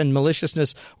anger and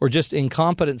maliciousness or just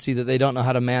incompetency that they don't know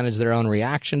how to manage their own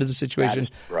reaction to the situation,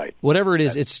 whatever it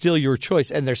is, it's still your choice.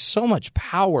 And there's so much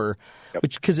power,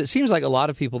 because it seems like a lot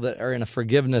of people that are in a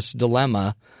forgiveness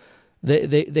dilemma,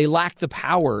 they lack the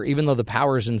power, even though the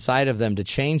power is inside of them to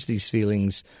change these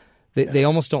feelings. They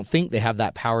almost don't think they have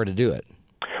that power to do it.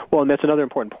 Well, and that's another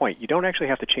important point. You don't actually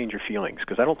have to change your feelings,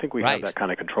 because I don't think we have that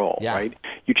kind of control, right?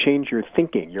 You change your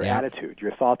thinking, your attitude,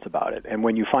 your thoughts about it. And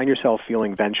when you find yourself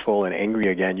feeling vengeful and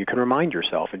angry again, you can remind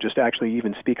yourself and just actually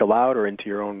even speak aloud or into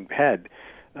your own head,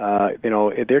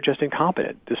 they're just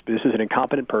incompetent. This is an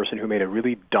incompetent person who made a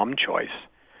really dumb choice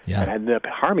and ended up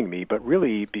harming me, but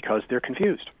really because they're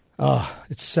confused. Oh,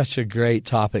 it's such a great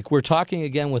topic. We're talking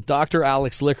again with Dr.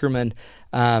 Alex Lickerman,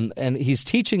 and he's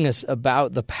teaching us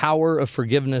about the power of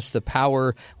forgiveness,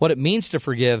 what it means to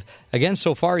forgive. Again,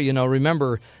 so far,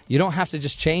 remember, you don't have to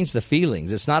just change the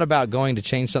feelings. It's not about going to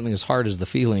change something as hard as the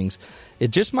feelings. It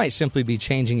just might simply be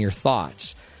changing your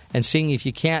thoughts and seeing if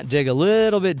you can't dig a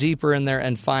little bit deeper in there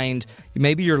and find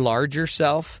maybe your larger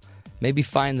self, maybe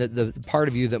find the part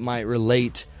of you that might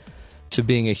relate to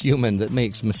being a human that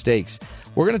makes mistakes.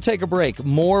 We're going to take a break.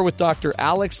 More with Dr.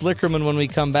 Alex Lickerman when we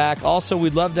come back. Also,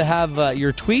 we'd love to have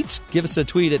your tweets. Give us a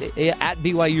tweet at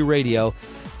BYU Radio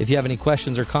if you have any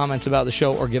questions or comments about the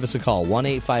show, or give us a call,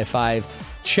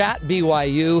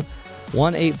 1-855-CHAT-BYU,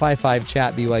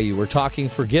 1-855-CHAT-BYU. We're talking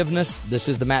forgiveness. This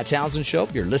is the Matt Townsend Show.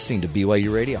 You're listening to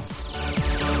BYU Radio.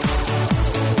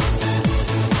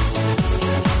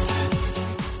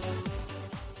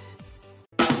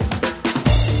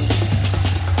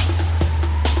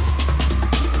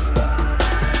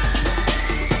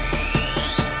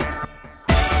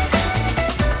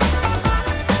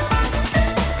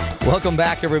 Welcome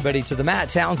back, everybody, to the Matt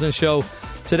Townsend Show.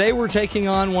 Today we're taking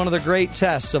on one of the great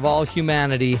tests of all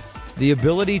humanity, the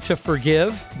ability to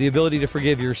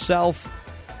forgive yourself,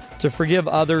 to forgive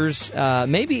others,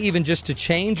 maybe even just to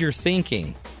change your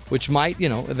thinking, which might,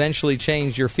 eventually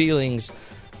change your feelings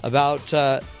about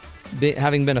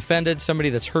having been offended, somebody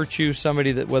that's hurt you,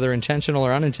 somebody that, whether intentional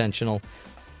or unintentional.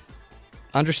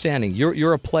 Understanding,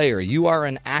 you're a player. You are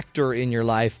an actor in your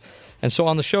life. And so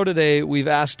on the show today, we've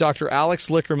asked Dr. Alex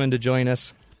Lickerman to join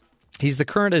us. He's the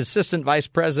current Assistant Vice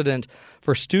President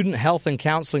for Student Health and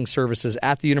Counseling Services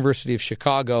at the University of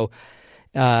Chicago.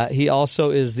 He also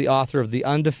is the author of The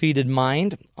Undefeated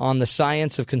Mind on the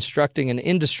Science of Constructing an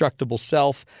Indestructible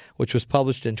Self, which was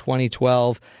published in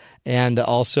 2012. And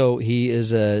also he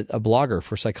is a blogger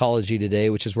for Psychology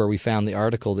Today, which is where we found the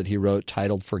article that he wrote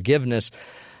titled Forgiveness.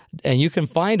 And you can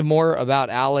find more about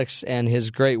Alex and his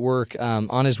great work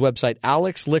on his website,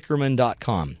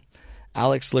 alexlickerman.com.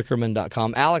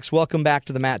 alexlickerman.com. Alex, welcome back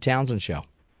to the Matt Townsend Show.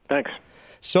 Thanks.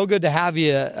 So good to have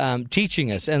you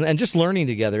teaching us and just learning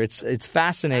together. It's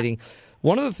fascinating.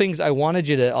 One of the things I wanted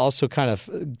you to also kind of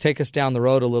take us down the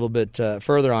road a little bit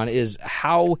further on is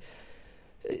how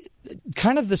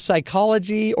kind of the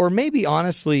psychology, or maybe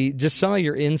honestly just some of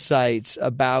your insights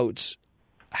about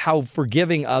how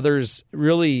forgiving others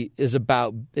really is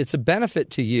about, it's a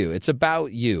benefit to you. It's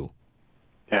about you.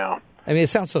 Yeah. I mean, it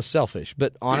sounds so selfish,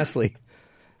 but honestly.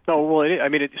 No, well,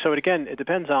 it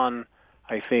depends on,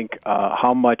 I think,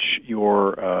 how much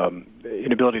your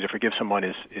inability to forgive someone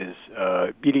is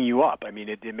beating you up. I mean,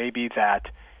 it may be that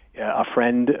a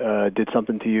friend did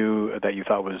something to you that you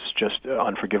thought was just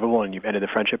unforgivable, and you've ended the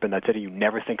friendship, and that's it, and you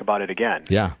never think about it again.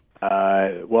 Yeah.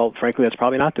 Well, frankly, that's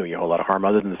probably not doing you a whole lot of harm,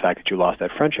 other than the fact that you lost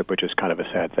that friendship, which is kind of a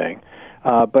sad thing.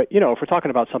 But, if we're talking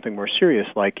about something more serious,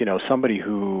 like, somebody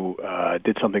who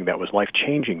did something that was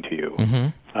life-changing to you,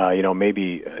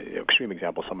 maybe, extreme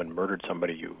example, someone murdered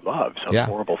somebody you love, some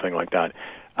horrible thing like that,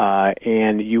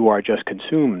 and you are just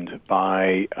consumed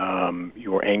by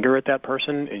your anger at that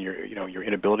person and your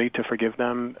inability to forgive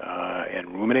them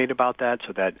and ruminate about that,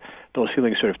 so that those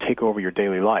feelings sort of take over your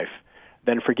daily life,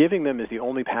 then forgiving them is the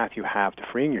only path you have to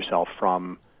freeing yourself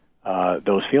from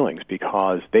those feelings,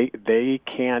 because they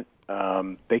can't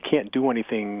do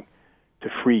anything to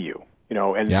free you.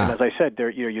 And as I said,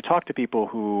 you talk to people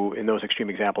who, in those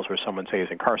extreme examples where someone, say, is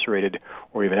incarcerated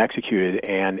or even executed,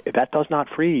 and that does not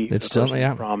free the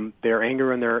person from their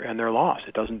anger and their loss.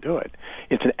 It doesn't do it.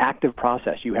 It's an active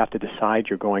process. You have to decide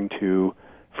you're going to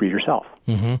free yourself.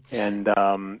 Mm-hmm.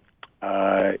 And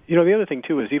The other thing,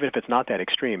 too, is even if it's not that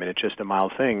extreme and it's just a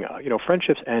mild thing,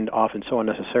 friendships end often so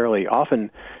unnecessarily,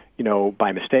 often,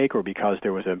 by mistake or because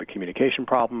there was a communication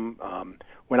problem.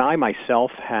 When I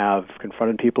myself have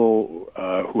confronted people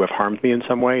who have harmed me in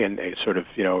some way and they sort of,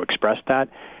 expressed that,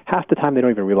 half the time they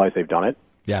don't even realize they've done it.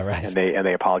 Yeah, right. And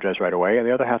they apologize right away. And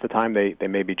the other half the time they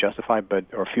may be justified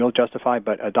or feel justified,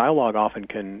 but a dialogue often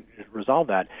can resolve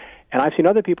that. And I've seen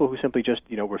other people who simply just,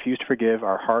 refuse to forgive,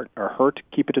 are hurt,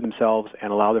 keep it to themselves,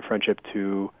 and allow the friendship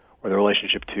or the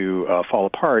relationship to fall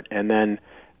apart. And then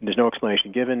there's no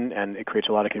explanation given, and it creates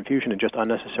a lot of confusion and just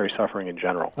unnecessary suffering in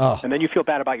general. Oh. And then you feel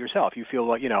bad about yourself. You feel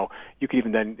like, you could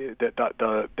even then,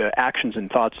 the actions and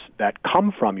thoughts that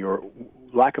come from your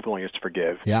lack of willingness to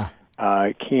forgive. Yeah.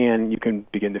 You can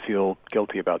begin to feel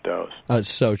guilty about those. Oh, it's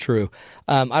so true.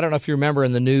 I don't know if you remember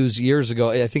in the news years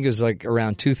ago, I think it was like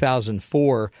around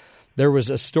 2004, there was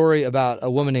a story about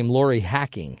a woman named Lori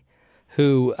Hacking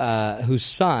whose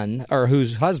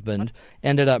husband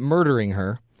ended up murdering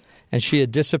her. And she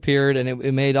had disappeared, and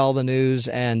it made all the news.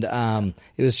 And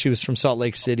she was from Salt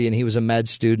Lake City, and he was a med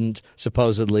student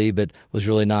supposedly, but was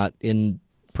really not in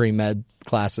pre-med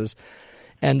classes.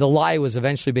 And the lie was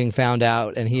eventually being found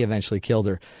out, and he eventually killed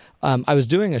her. I was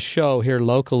doing a show here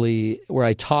locally where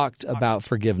I talked about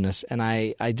forgiveness, and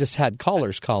I just had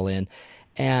callers call in.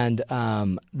 And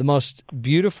the most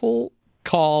beautiful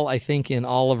call, I think, in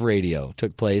all of radio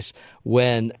took place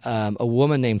when a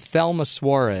woman named Thelma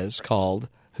Suarez called,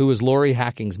 who was Lori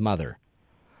Hacking's mother,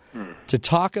 to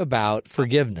talk about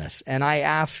forgiveness. And I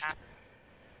asked,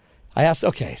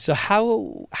 okay, so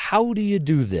how do you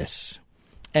do this?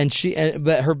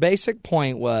 But her basic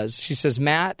point was, she says,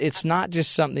 Matt, it's not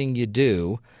just something you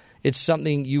do. It's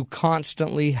something you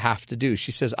constantly have to do.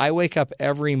 She says, I wake up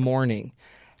every morning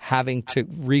having to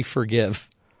re-forgive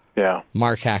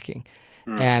Mark Hacking.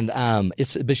 And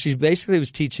but she basically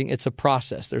was teaching it's a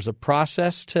process. There's a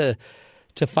process to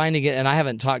finding it, and I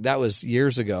haven't talked. That was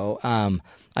years ago.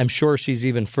 I'm sure she's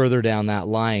even further down that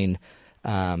line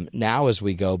now as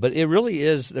we go. But it really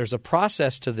is. There's a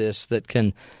process to this that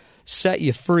can set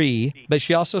you free. But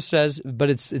she also says, but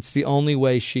it's the only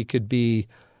way she could be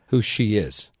who she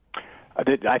is. I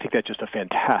think that's just a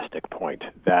fantastic point.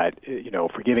 That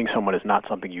forgiving someone is not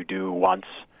something you do once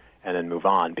and then move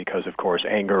on, because of course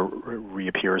anger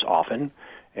reappears often.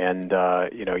 And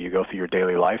you go through your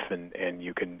daily life, and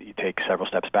you take several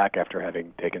steps back after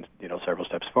having taken several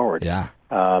steps forward. Yeah.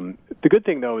 The good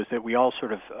thing, though, is that we all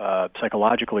sort of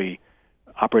psychologically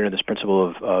operate on this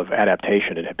principle of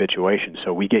adaptation and habituation.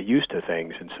 So we get used to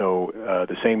things, and so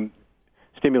the same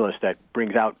stimulus that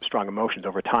brings out strong emotions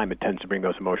over time, it tends to bring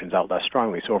those emotions out less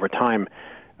strongly. So over time,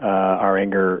 our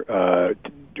anger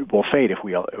will fade if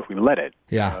we let it.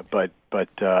 Yeah. But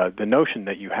the notion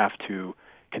that you have to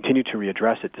continue to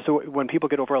readdress it. So when people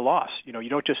get over a loss, you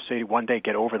don't just say one day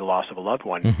get over the loss of a loved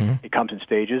one. Mm-hmm. It comes in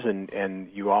stages, and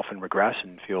you often regress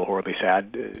and feel horribly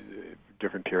sad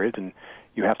different periods, and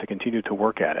you have to continue to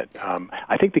work at it.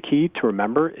 I think the key to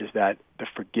remember is that the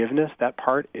forgiveness, that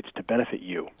part, it's to benefit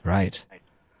you. Right.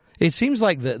 It seems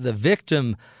like the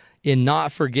victim in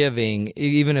not forgiving,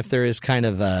 even if there is kind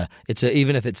of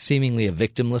even if it's seemingly a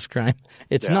victimless crime,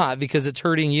 it's not, because it's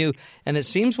hurting you. And it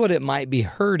seems what it might be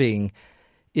hurting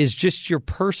is just your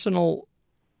personal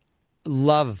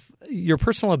love, your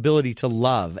personal ability to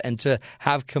love and to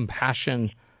have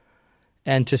compassion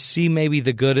and to see maybe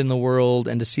the good in the world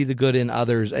and to see the good in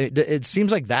others. It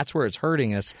seems like that's where it's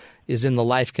hurting us, is in the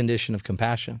life condition of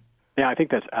compassion. Yeah, I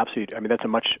think that's absolutely, that's a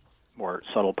much more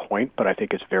subtle point, but I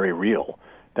think it's very real,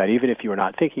 that even if you are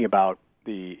not thinking about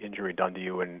the injury done to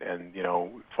you and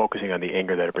focusing on the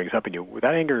anger that it brings up in you,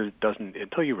 that anger doesn't,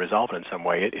 until you resolve it in some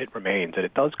way, it remains, and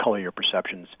it does color your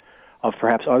perceptions of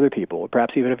perhaps other people,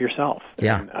 perhaps even of yourself.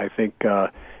 Yeah. And I think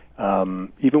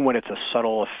even when it's a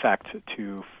subtle effect,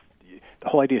 the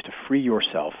whole idea is to free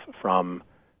yourself from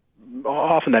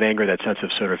often that anger, that sense of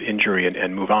sort of injury,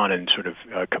 and move on and sort of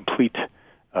complete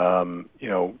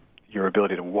your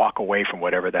ability to walk away from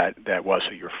whatever that was,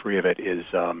 so you're free of it, is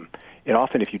and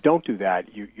often if you don't do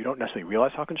that, you don't necessarily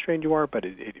realize how constrained you are, but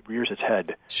it rears its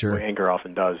head. Sure. Where anger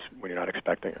often does when you're not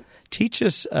expecting it. Teach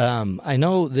us, I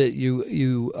know that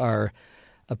you are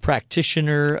a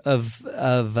practitioner of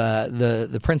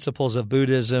the principles of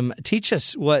Buddhism. Teach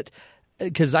us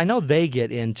because I know they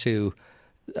get into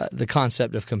the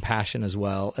concept of compassion as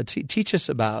well. Teach us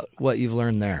about what you've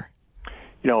learned there.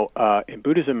 In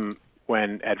Buddhism,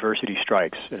 when adversity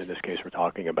strikes, and in this case we're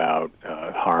talking about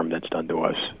harm that's done to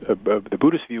us, the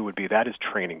Buddhist view would be that is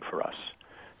training for us.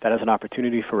 That is an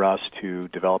opportunity for us to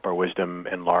develop our wisdom,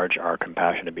 enlarge our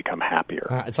compassion, and become happier.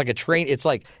 It's like a train.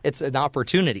 It's an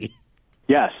opportunity.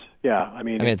 Yes. Yeah. I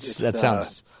mean, that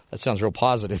sounds real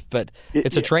positive, but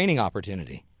it's a training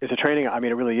opportunity. It's a training. I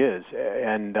mean, it really is,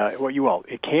 and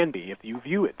it can be if you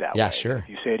view it that way. Yeah, sure. If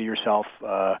you say to yourself,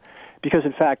 because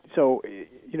in fact, so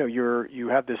you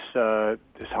have this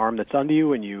harm that's done to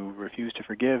you, and you refuse to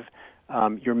forgive.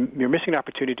 You're missing an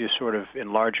opportunity to sort of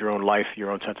enlarge your own life, your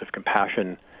own sense of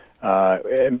compassion.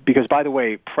 Because, by the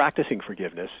way, practicing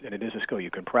forgiveness, and it is a skill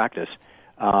you can practice,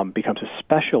 becomes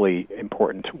especially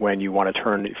important when you want to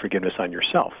turn forgiveness on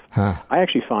yourself. Huh. I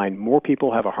actually find more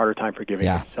people have a harder time forgiving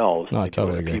themselves than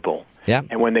other people. Yeah.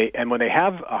 And when they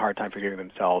have a hard time forgiving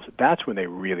themselves, that's when they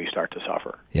really start to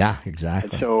suffer. Yeah,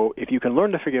 exactly. And so if you can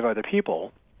learn to forgive other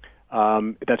people,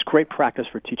 that's great practice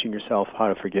for teaching yourself how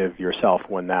to forgive yourself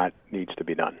when that needs to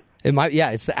be done.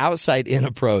 It's the outside-in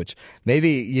approach.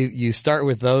 Maybe you start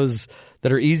with those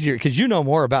that are easier because you know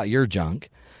more about your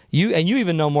junk. You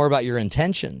even know more about your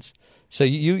intentions. So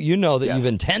you know that you've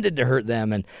intended to hurt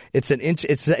them, and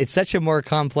it's such a more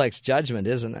complex judgment,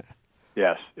 isn't it?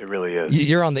 Yes, it really is.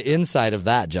 You're on the inside of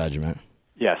that judgment.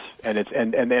 Yes, and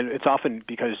it's often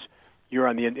because you're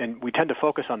on and we tend to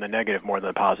focus on the negative more than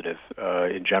the positive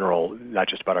in general, not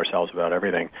just about ourselves, about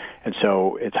everything. And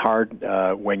so it's hard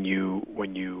when you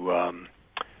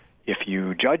if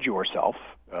you judge yourself.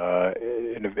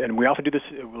 And we often do this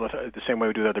the same way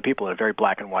we do with other people, in a very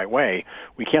black and white way.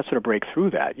 We can't sort of break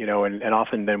through that, and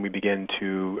often then we begin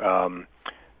to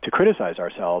criticize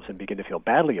ourselves and begin to feel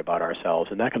badly about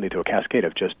ourselves, and that can lead to a cascade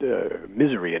of just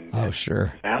misery and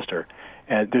disaster.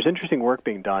 And there's interesting work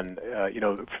being done.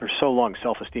 For so long,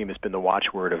 self-esteem has been the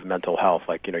watchword of mental health.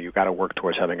 Like, you've got to work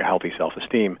towards having a healthy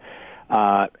self-esteem.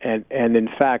 And in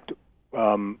fact,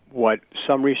 what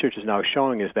some research is now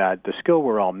showing is that the skill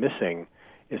we're all missing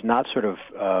is not sort of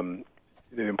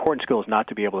the important skill is not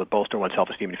to be able to bolster one's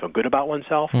self-esteem and feel good about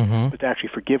oneself, but to actually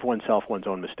forgive oneself one's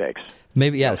own mistakes.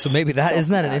 Maybe, So maybe that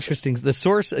isn't that an interesting. The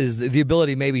source is the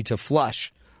ability maybe to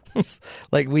flush.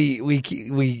 Like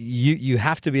you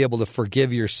have to be able to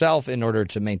forgive yourself in order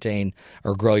to maintain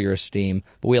or grow your esteem.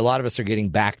 But a lot of us are getting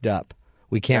backed up.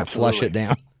 We can't flush it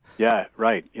down. Yeah,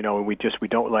 right. And we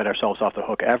don't let ourselves off the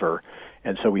hook ever,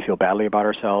 and so we feel badly about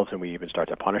ourselves, and we even start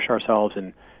to punish ourselves,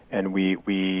 and we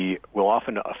will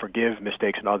often forgive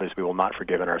mistakes in others we will not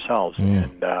forgive in ourselves.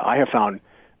 And I have found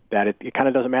that it kind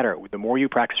of doesn't matter. The more you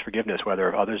practice forgiveness, whether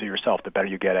of others or yourself, the better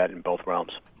you get at it in both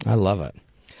realms. I love it.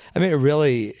 I mean,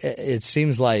 it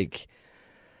seems like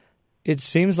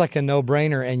a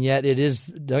no-brainer, and yet it is.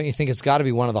 Don't you think it's got to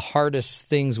be one of the hardest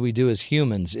things we do as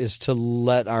humans is to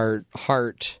let our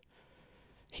heart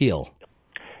heal?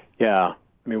 Yeah.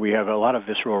 I mean, we have a lot of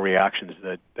visceral reactions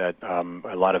that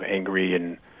a lot of angry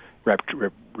and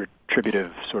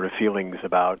retributive sort of feelings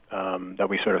about that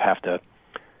we sort of have to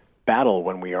battle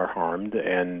when we are harmed,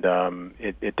 and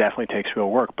it definitely takes real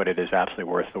work, but it is absolutely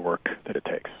worth the work that it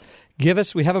takes.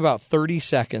 We have about 30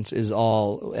 seconds is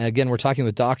all. Again, we're talking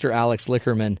with Dr. Alex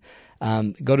Lickerman.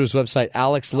 Go to his website,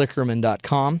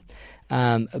 alexlickerman.com.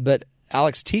 But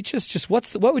Alex, teach us just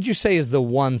what would you say is the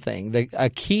one thing, a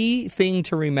key thing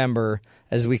to remember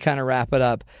as we kind of wrap it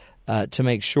up to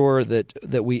make sure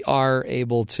that we are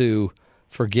able to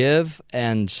forgive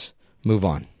and move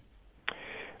on?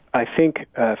 I think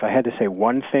if I had to say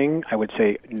one thing, I would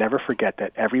say never forget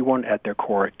that everyone at their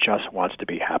core just wants to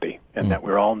be happy, and that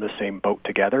we're all in the same boat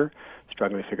together,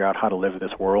 struggling to figure out how to live in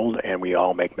this world, and we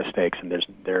all make mistakes, and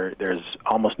there's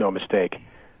almost no mistake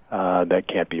that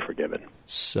can't be forgiven.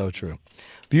 So true.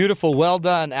 Beautiful. Well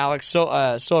done, Alex.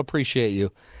 So appreciate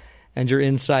you and your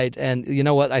insight. And you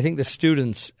know what? I think the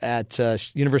students at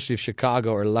University of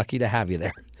Chicago are lucky to have you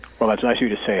there. Well, that's nice of you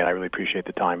to say, and I really appreciate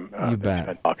the time you bet.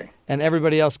 Spent talking. And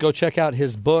everybody else, go check out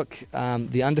his book,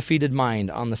 The Undefeated Mind,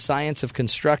 on the science of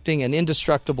constructing an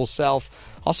indestructible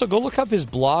self. Also, go look up his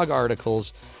blog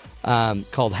articles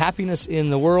called Happiness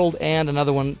in the World and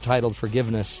another one titled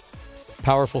Forgiveness.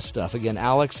 Powerful stuff. Again,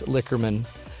 Alex Lickerman.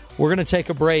 We're going to take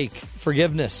a break.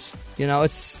 Forgiveness.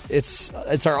 It's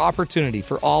our opportunity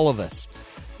for all of us.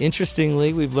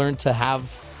 Interestingly, we've learned to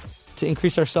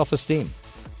increase our self-esteem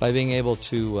by being able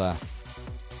to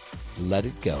let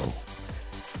it go.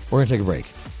 We're going to take a break.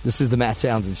 This is the Matt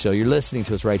Townsend Show. You're listening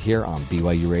to us right here on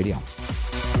BYU Radio.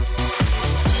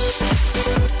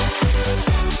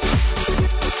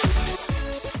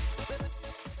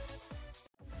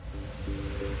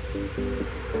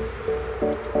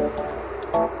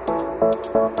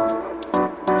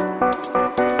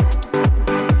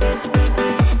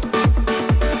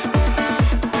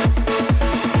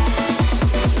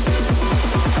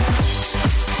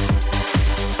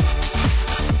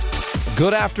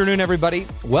 Good afternoon, everybody.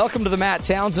 Welcome to the Matt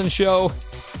Townsend Show.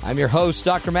 I'm your host,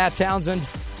 Dr. Matt Townsend.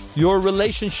 your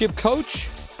relationship coach,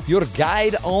 your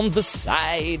guide on the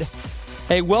side.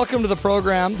 Hey, welcome to the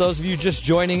program. Those of you just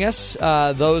joining us,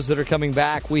 those that are coming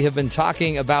back, we have been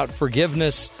talking about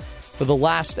forgiveness for the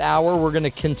last hour. We're going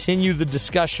to continue the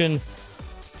discussion.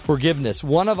 Forgiveness,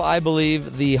 one of, I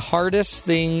believe, the hardest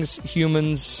things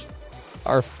humans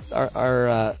are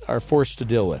forced to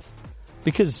deal with.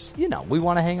 Because, we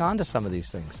want to hang on to some of these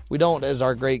things. We don't, as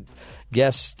our great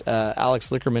guest, Alex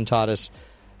Lickerman, taught us,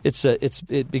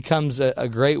 it becomes a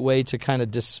great way to kind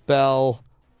of dispel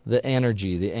the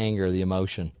energy, the anger, the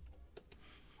emotion.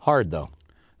 Hard, though.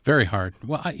 Very hard.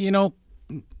 Well,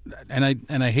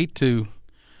 and I hate to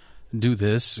do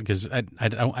this because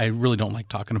I really don't like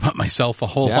talking about myself a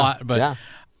whole lot, but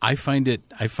I find it,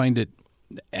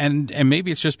 and maybe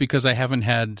it's just because I haven't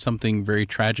had something very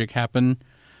tragic happen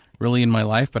really in my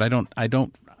life, but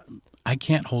I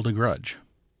can't hold a grudge.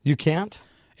 You can't?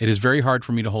 It is very hard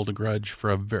for me to hold a grudge for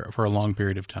a long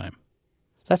period of time.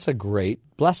 That's a great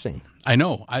blessing. I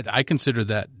know. I consider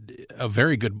that a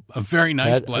very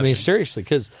nice blessing. I mean, seriously,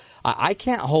 because I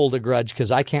can't hold a grudge because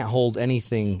I can't hold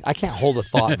anything. I can't hold a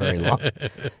thought very long.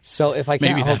 So if I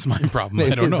can't, maybe that's my problem.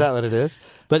 Maybe I don't know. Is that what it is?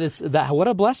 But it's that. What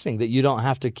a blessing that you don't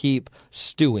have to keep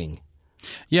stewing.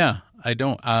 Yeah, I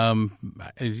don't.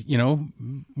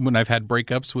 When I've had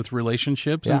breakups with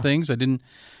relationships and things, I didn't.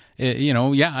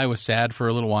 I was sad for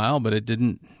a little while, but it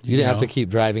didn't. You didn't have to keep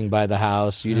driving by the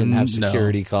house. You didn't have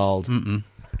security called. Mm-mm.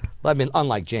 I mean,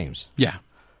 unlike James. Yeah.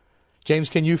 James,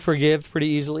 can you forgive pretty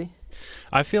easily?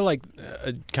 I feel like,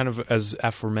 kind of as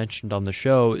aforementioned on the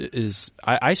show, is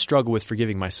I struggle with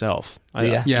forgiving myself.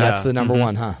 That's the number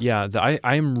one, huh? Yeah,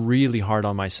 I am really hard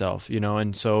on myself,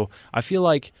 and so I feel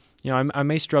like, I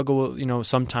may struggle,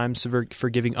 sometimes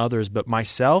forgiving others, but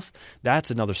myself, that's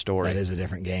another story. That is a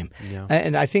different game. Yeah.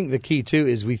 And I think the key, too,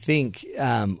 is we think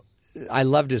I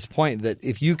loved his point that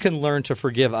if you can learn to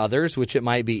forgive others, which it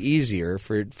might be easier,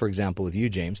 for example, with you,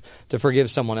 James, to forgive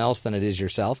someone else than it is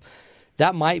yourself,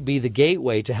 that might be the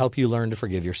gateway to help you learn to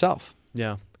forgive yourself.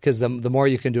 Yeah. Because the more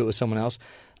you can do it with someone else.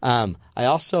 I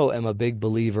also am a big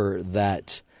believer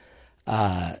that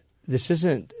this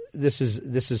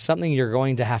is something you're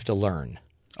going to have to learn.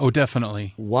 Oh,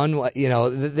 definitely.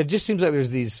 There just seems like there's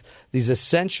these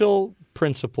essential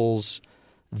principles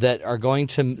that are going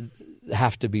to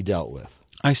have to be dealt with.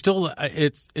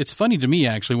 It's funny to me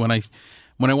actually when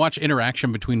I watch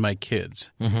interaction between my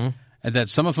kids, that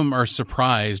some of them are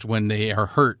surprised when they are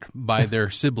hurt by their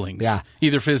siblings,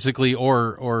 either physically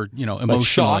or emotionally. Like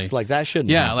shocked, like that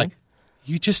shouldn't happen. Like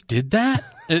you just did that.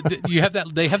 You have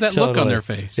that. They have that look on their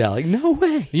face. Yeah, like no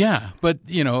way. Yeah, but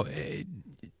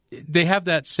they have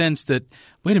that sense that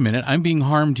wait a minute, I'm being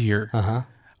harmed here.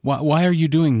 Why are you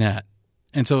doing that?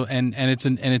 And so and it's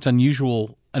an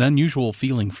unusual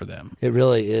feeling for them. It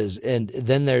really is. And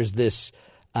then there's this.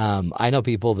 I know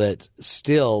people that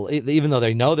still, even though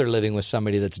they know they're living with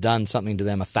somebody that's done something to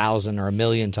them 1,000 or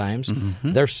 1,000,000 times,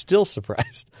 they're still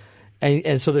surprised.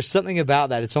 And so there's something about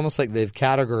that. It's almost like they've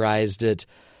categorized it.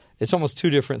 It's almost two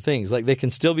different things. Like they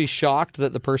can still be shocked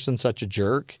that the person's such a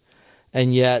jerk,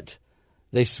 and yet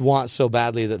they want so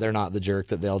badly that they're not the jerk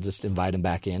that they'll just invite him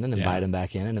back in and invite him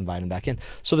back in and invite him back in.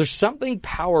 So there's something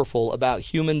powerful about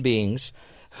human beings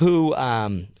who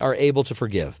are able to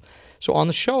forgive. So on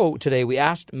the show today, we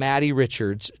asked Maddie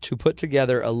Richards to put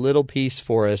together a little piece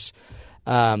for us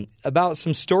about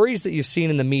some stories that you've seen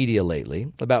in the media lately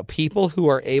about people who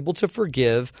are able to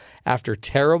forgive after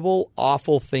terrible,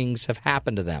 awful things have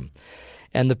happened to them.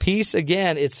 And the piece,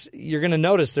 again, you're going to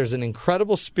notice there's an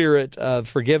incredible spirit of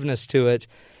forgiveness to it.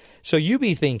 So you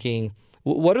be thinking,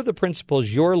 what are the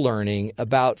principles you're learning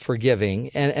about forgiving,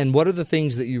 and what are the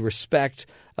things that you respect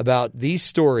about these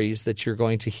stories that you're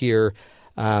going to hear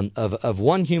of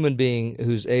one human being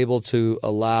who's able to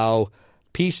allow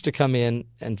peace to come in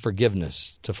and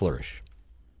forgiveness to flourish?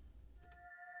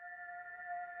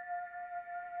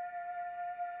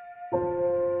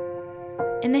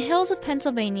 In the hills of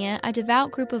Pennsylvania, a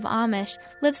devout group of Amish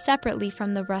live separately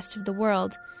from the rest of the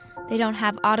world. They don't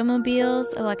have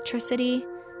automobiles, electricity,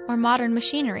 or modern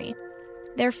machinery.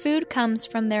 Their food comes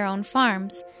from their own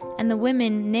farms, and the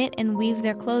women knit and weave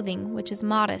their clothing, which is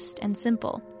modest and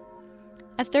simple.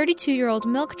 A 32-year-old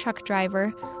milk truck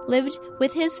driver lived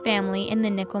with his family in the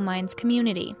nickel mines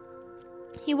community.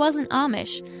 He wasn't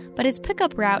Amish, but his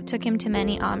pickup route took him to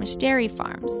many Amish dairy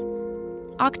farms.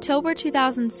 October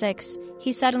 2006,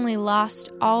 he suddenly lost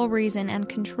all reason and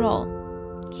control.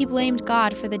 He blamed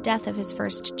God for the death of his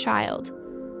first child.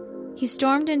 He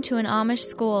stormed into an Amish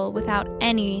school without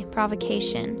any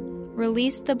provocation,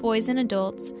 released the boys and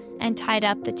adults, and tied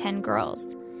up the 10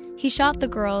 girls. He shot the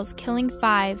girls, killing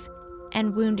 5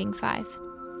 and wounding 5.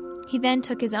 He then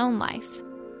took his own life.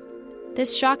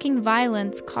 This shocking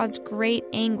violence caused great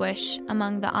anguish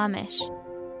among the Amish,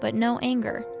 but no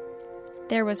anger.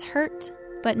 There was hurt,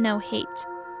 but no hate.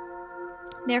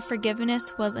 Their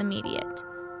forgiveness was immediate.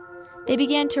 They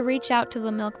began to reach out to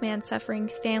the milkman's suffering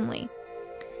family.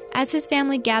 As his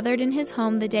family gathered in his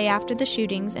home the day after the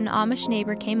shootings, an Amish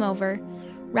neighbor came over,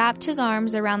 wrapped his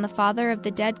arms around the father of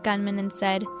the dead gunman and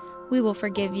said, "We will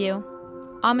forgive you."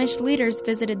 Amish leaders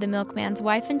visited the milkman's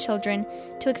wife and children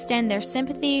to extend their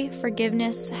sympathy,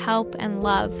 forgiveness, help, and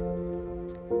love.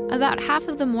 About half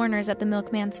of the mourners at the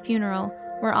milkman's funeral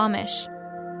were Amish.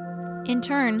 In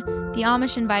turn, the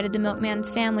Amish invited the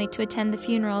milkman's family to attend the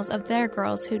funerals of their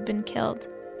girls who'd been killed.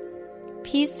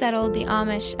 Peace settled the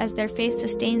Amish as their faith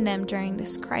sustained them during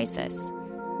this crisis.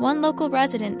 One local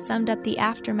resident summed up the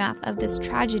aftermath of this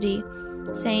tragedy,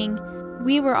 saying,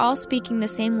 "We were all speaking the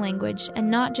same language, and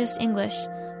not just English,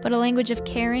 but a language of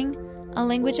caring, a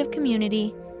language of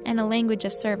community, and a language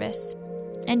of service.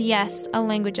 And yes, a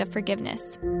language of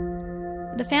forgiveness."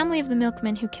 The family of the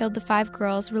milkman who killed the 5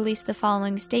 girls released the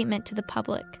following statement to the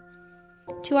public.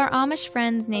 "To our Amish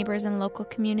friends, neighbors, and local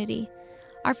community,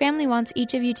 our family wants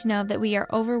each of you to know that we are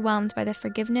overwhelmed by the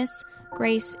forgiveness,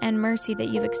 grace, and mercy that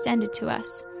you've extended to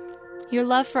us. Your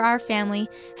love for our family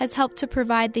has helped to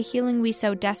provide the healing we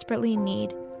so desperately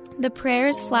need. The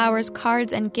prayers, flowers,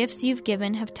 cards, and gifts you've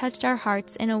given have touched our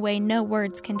hearts in a way no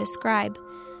words can describe.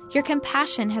 Your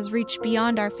compassion has reached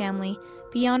beyond our family,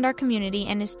 beyond our community,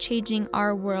 and is changing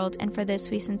our world, and for this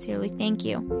we sincerely thank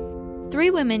you."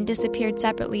 3 women disappeared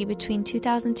separately between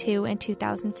 2002 and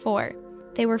 2004.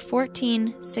 They were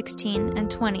 14, 16, and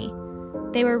 20.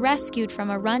 They were rescued from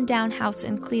a run-down house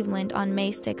in Cleveland on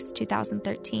May 6,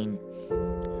 2013.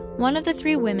 One of the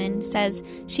 3 women says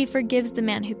she forgives the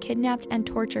man who kidnapped and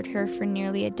tortured her for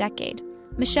nearly a decade.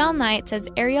 Michelle Knight says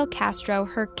Ariel Castro,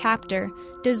 her captor,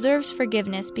 deserves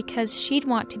forgiveness because she'd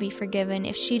want to be forgiven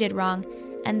if she did wrong,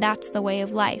 and that's the way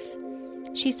of life.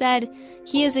 She said,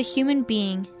 "He is a human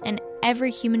being, and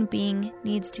every human being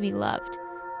needs to be loved,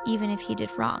 even if he did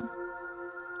wrong."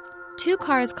 2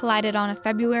 cars collided on a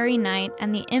February night,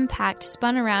 and the impact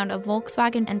spun around a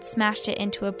Volkswagen and smashed it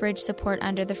into a bridge support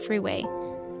under the freeway.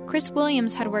 Chris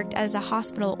Williams had worked as a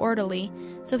hospital orderly,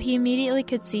 so he immediately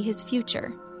could see his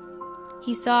future.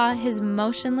 He saw his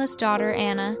motionless daughter,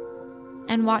 Anna,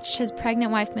 and watched his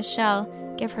pregnant wife, Michelle,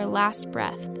 give her last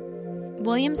breath.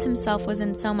 Williams himself was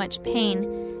in so much pain,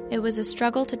 it was a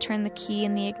struggle to turn the key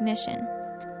in the ignition.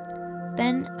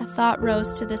 Then a thought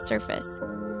rose to the surface.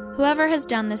 Whoever has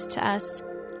done this to us,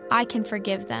 I can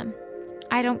forgive them.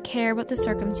 I don't care what the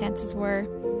circumstances were.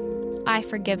 I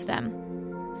forgive them.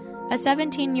 A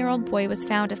 17-year-old boy was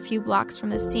found a few blocks from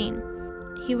the scene.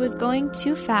 He was going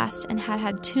too fast and had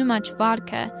had too much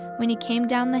vodka when he came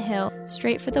down the hill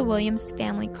straight for the Williams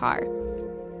family car.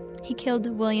 He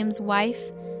killed Williams'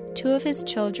 wife, 2 of his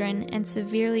children, and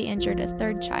severely injured a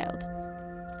 3rd child.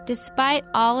 Despite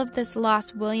all of this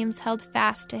loss, Williams held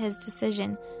fast to his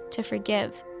decision to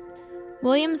forgive.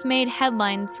 Williams made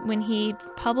headlines when he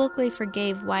publicly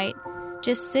forgave White,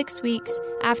 just 6 weeks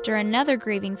after another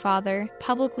grieving father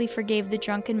publicly forgave the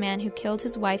drunken man who killed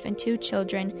his wife and 2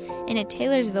 children in a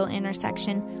Taylorsville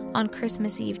intersection on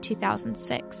Christmas Eve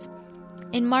 2006.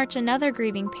 In March, another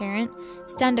grieving parent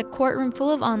stunned a courtroom full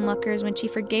of onlookers when she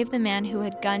forgave the man who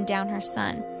had gunned down her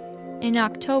son. In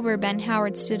October, Ben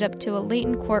Howard stood up to a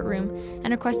Layton courtroom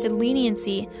and requested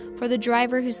leniency for the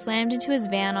driver who slammed into his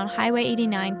van on Highway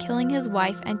 89, killing his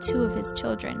wife and 2 of his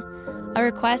children, a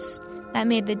request that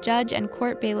made the judge and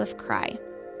court bailiff cry.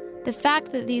 The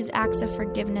fact that these acts of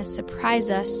forgiveness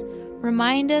surprise us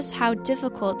remind us how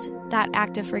difficult that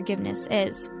act of forgiveness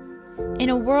is. In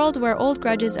a world where old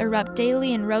grudges erupt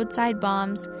daily in roadside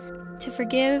bombs, to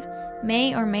forgive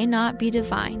may or may not be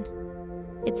divine.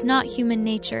 It's not human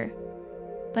nature,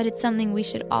 but it's something we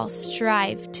should all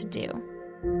strive to do.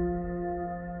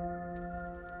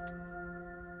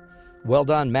 Well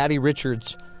done, Maddie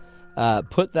Richards.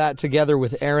 Put that together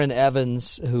with Aaron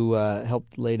Evans, who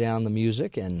helped lay down the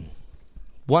music, and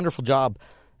wonderful job.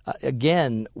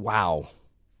 Again, wow.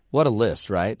 What a list,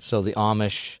 right? So the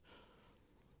Amish,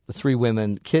 the 3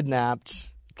 women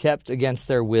kidnapped, kept against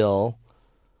their will,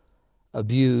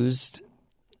 abused,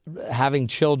 having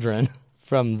children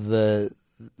from the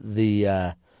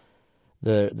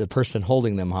person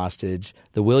holding them hostage,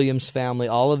 the Williams family,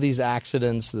 all of these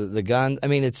accidents, the gun. I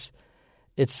mean, it's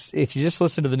if you just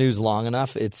listen to the news long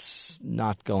enough, it's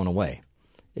not going away.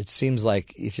 It seems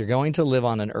like if you're going to live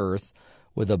on an earth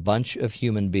with a bunch of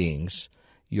human beings,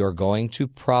 you're going to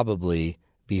probably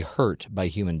be hurt by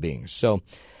human beings. So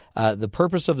The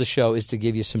purpose of the show is to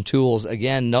give you some tools.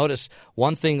 Again, notice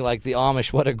one thing like the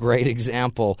Amish, what a great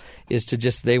example, is to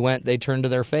just they turned to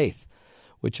their faith,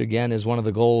 which again is one of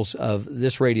the goals of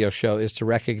this radio show, is to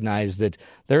recognize that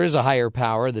there is a higher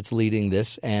power that's leading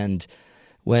this. And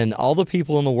when all the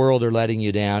people in the world are letting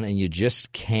you down and you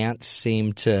just can't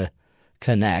seem to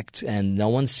connect and no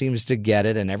one seems to get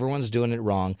it and everyone's doing it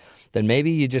wrong, then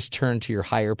maybe you just turn to your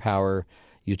higher power.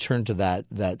 You turn to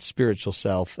that spiritual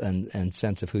self and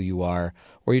sense of who you are,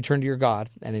 or you turn to your God,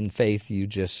 and in faith you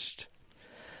just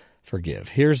forgive.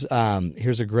 Here's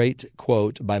a great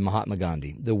quote by Mahatma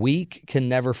Gandhi. The weak can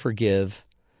never forgive.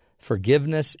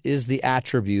 Forgiveness is the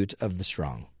attribute of the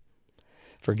strong.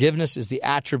 Forgiveness is the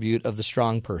attribute of the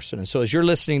strong person. And so as you're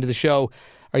listening to the show,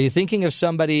 are you thinking of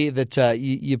somebody that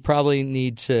you probably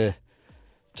need to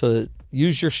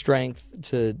use your strength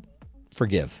to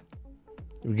forgive?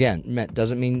 Again,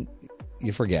 doesn't mean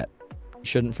you forget. You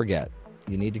shouldn't forget.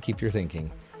 You need to keep your thinking.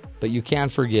 But you can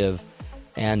forgive,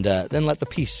 and then let the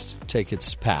peace take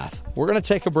its path. We're going to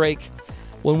take a break.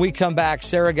 When we come back,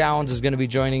 Sarah Gowans is going to be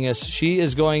joining us. She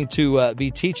is going to be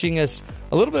teaching us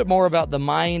a little bit more about the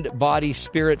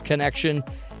mind-body-spirit connection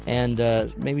and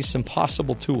maybe some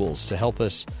possible tools to help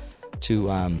us to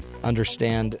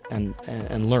understand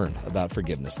and learn about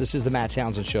forgiveness. This is the Matt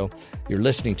Townsend Show. You're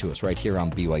listening to us right here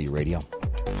on BYU Radio.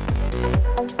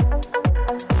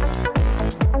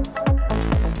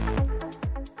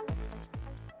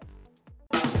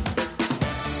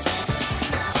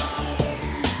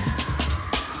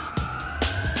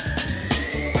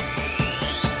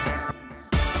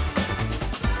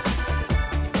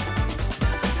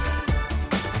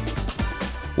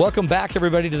 Welcome back,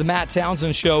 everybody, to the Matt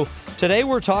Townsend Show. Today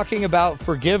we're talking about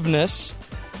forgiveness.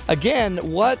 Again,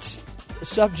 what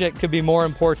subject could be more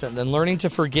important than learning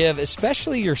to forgive,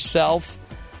 especially yourself?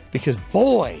 Because,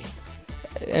 boy,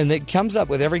 and it comes up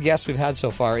with every guest we've had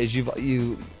so far, is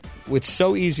it's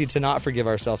so easy to not forgive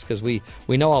ourselves because we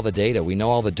know all the data. We know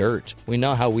all the dirt. We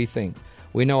know how we think.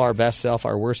 We know our best self,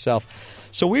 our worst self.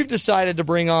 So we've decided to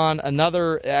bring on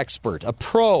another expert, a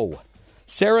pro.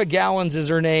 Sarah Gowans is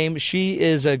her name. She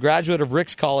is a graduate of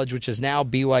Ricks College, which is now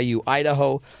BYU,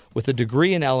 Idaho, with a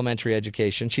degree in elementary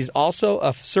education. She's also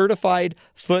a certified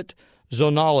foot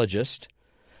zonologist,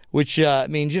 which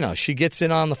means, she gets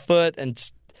in on the foot.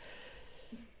 And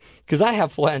because I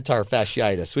have plantar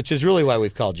fasciitis, which is really why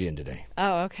we've called you in today.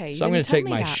 Oh, okay. So I'm going to take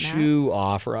my shoe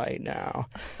off right now.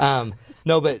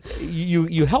 No, but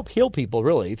you help heal people,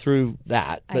 really, through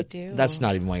that. But I do. That's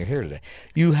not even why you're here today.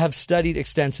 You have studied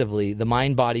extensively the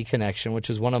mind-body connection, which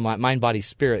is one of my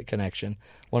mind-body-spirit connection,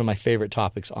 one of my favorite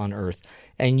topics on earth.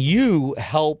 And you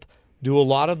help do a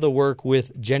lot of the work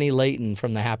with Jenny Layton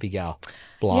from the Happy Gal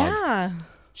blog. Yeah.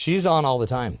 She's on all the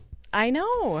time. I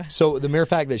know. So the mere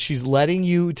fact that she's letting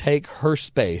you take her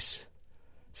space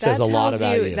says a lot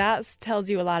about you. That tells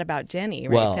you a lot about Jenny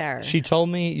right there. She told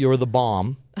me you're the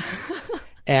bomb.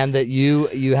 And that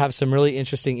you have some really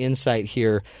interesting insight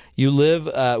here. You live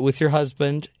with your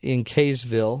husband in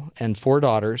Kaysville and 4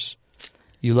 daughters.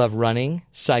 You love running,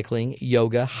 cycling,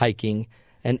 yoga, hiking,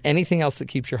 and anything else that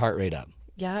keeps your heart rate up.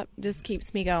 Yep, just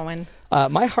keeps me going.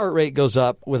 My heart rate goes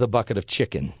up with a bucket of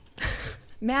chicken.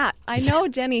 Matt, I know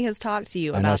Jenny has talked to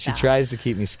you about that. I know she tries to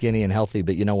keep me skinny and healthy,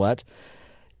 but you know what?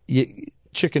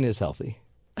 Chicken is healthy.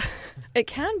 It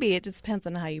can be. It just depends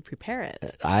on how you prepare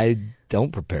it. I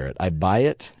don't prepare it. I buy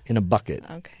it in a bucket.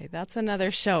 Okay, that's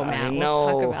another show, Matt. I know.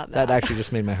 We'll talk about that. That actually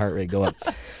just made my heart rate go up.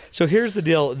 So here's the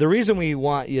deal. The reason we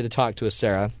want you to talk to us,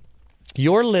 Sarah,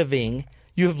 you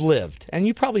have lived, and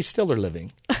you probably still are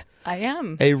living. I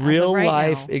am. A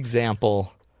real-life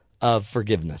example of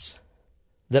forgiveness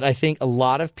that I think a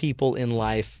lot of people in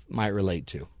life might relate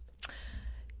to.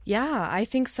 Yeah, I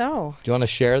think so. Do you want to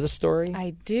share the story?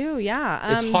 I do,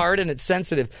 yeah. It's hard and it's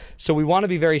sensitive, so we want to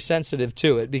be very sensitive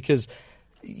to it because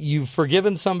you've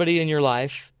forgiven somebody in your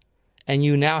life and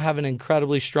you now have an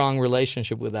incredibly strong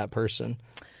relationship with that person,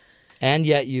 and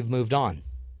yet you've moved on.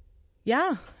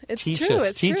 Yeah, it's true.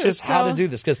 Teach us how to do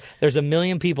this, because there's a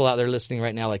million people out there listening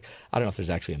right now. Like, I don't know if there's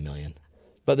actually a million,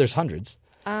 but there's hundreds.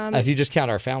 If you just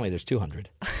count our family, there's 200.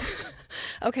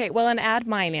 Okay, well, and add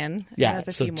mine in. Yeah,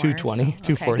 so 220, more,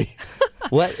 240.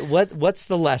 What's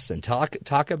the lesson?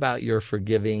 Talk about your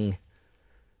forgiving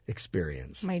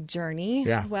experience. My journey?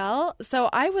 Yeah. Well, so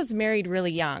I was married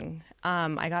really young.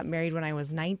 I got married when I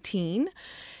was 19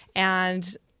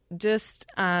 and just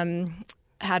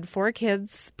had 4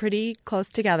 kids pretty close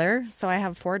together. So I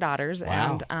have 4 daughters.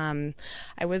 Wow. And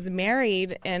I was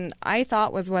married, and I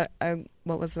thought was what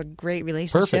was a great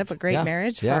relationship, a great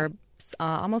marriage for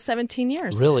almost 17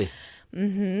 years. Really?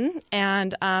 Mm-hmm.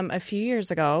 And a few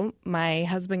years ago, my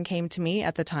husband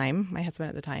at the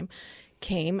time,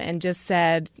 came and just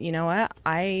said, you know what,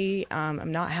 I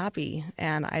am not happy,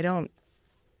 and I don't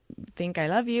think I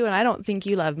love you, and I don't think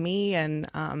you love me, and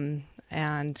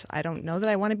I don't know that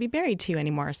I want to be married to you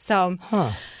anymore. So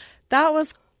that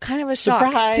was kind of a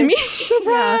shock to me. Surprise!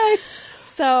 Yeah.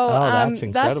 So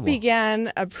that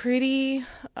began a pretty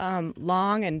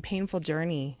long and painful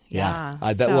journey. Yeah.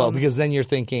 I bet. Well, because then you're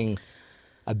thinking,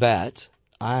 I bet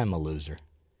I'm a loser.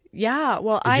 Yeah,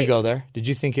 well, Did you go there? Did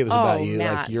you think it was about you,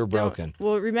 Matt, like you're broken?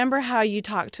 Well, remember how you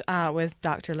talked with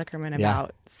Dr. Lickerman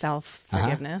about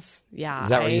self-forgiveness? Yeah. Is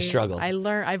that where you struggled?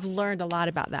 I've learned a lot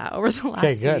about that over the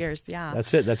last few years. Yeah.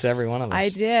 That's it. That's every one of us. I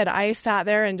did. I sat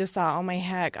there and just thought, oh my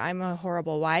heck, I'm a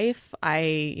horrible wife.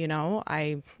 I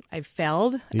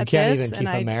failed at this. You can't even keep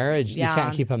a marriage. Yeah. You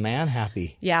can't keep a man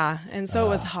happy. Yeah, and so it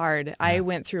was hard. I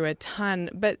went through a ton.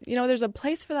 But, there's a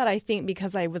place for that, I think,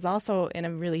 because I was also in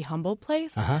a really humble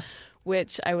place,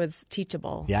 which I was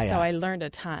teachable. Yeah. So I learned a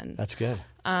ton. That's good.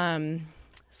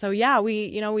 So, yeah,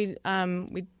 we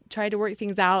tried to work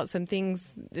things out. Some things,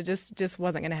 it just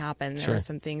wasn't going to happen. There were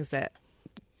some things that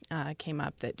came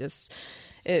up that just,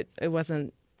 it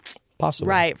wasn't possible,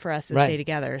 right for us to stay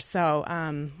together. So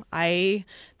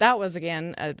that was,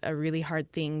 again, a really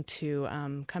hard thing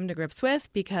to come to grips with,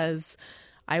 because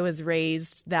I was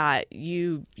raised that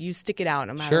you stick it out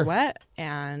no matter what.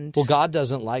 And well, God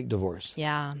doesn't like divorce.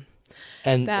 Yeah.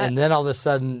 And then all of a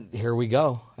sudden, here we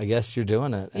go. I guess you're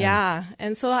doing it.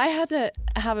 And so I had to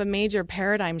have a major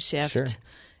paradigm shift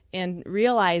and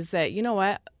realize that, you know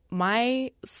what?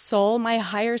 My soul, my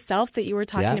higher self that you were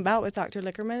talking about with Dr.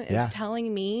 Lickerman is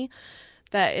telling me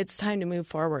that it's time to move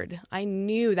forward. I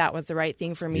knew that was the right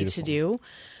thing for me to do,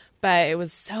 but it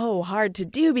was so hard to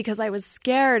do because I was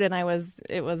scared, and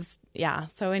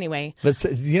so anyway. But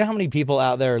you know how many people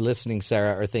out there listening,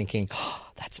 Sarah, are thinking, oh,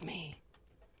 that's me.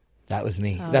 That was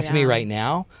me. That's me right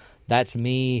now. That's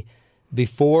me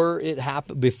before it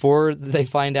happened, before they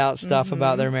find out stuff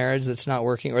about their marriage that's not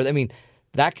working. Or,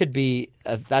 that could be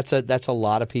that's a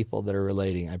lot of people that are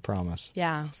relating, I promise.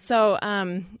 Yeah. So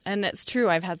and it's true.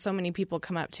 I've had so many people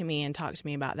come up to me and talk to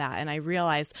me about that, and I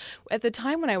realized at the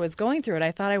time when I was going through it,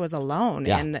 I thought I was alone.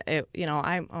 Yeah. And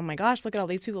I'm oh my gosh, look at all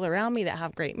these people around me that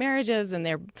have great marriages, and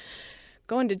they're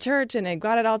going to church and they've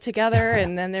got it all together,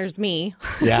 and then there's me,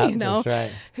 that's right,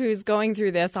 who's going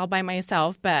through this all by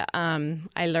myself. But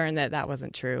I learned that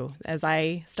wasn't true as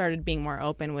I started being more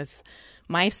open with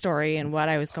my story and what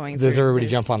I was going through. Does everybody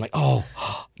jump on like, oh,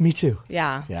 me too?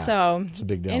 Yeah. So it's a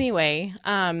big deal. Anyway,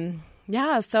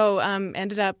 so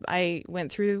ended up, I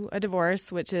went through a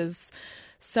divorce, which is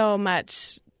so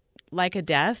much like a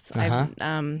death.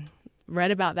 I've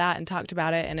read about that and talked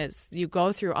about it, and you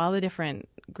go through all the different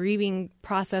grieving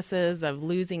processes of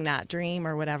losing that dream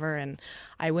or whatever, and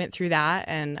I went through that,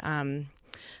 and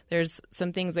there's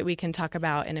some things that we can talk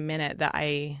about in a minute that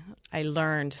I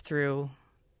learned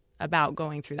about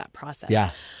going through that process.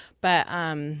 Yeah. But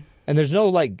and there's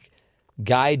no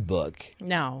guidebook.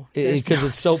 No. Because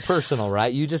it's so personal,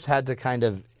 right? You just had to kind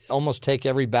of almost take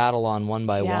every battle on one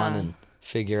by one and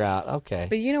figure out, okay.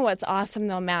 But you know what's awesome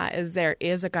though, Matt, is there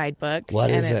is a guidebook. What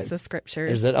is it? And it's the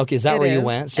scriptures. Is that okay? Is that where you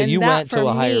went? So and you went to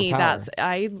a higher power.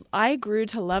 I grew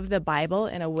to love the Bible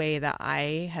in a way that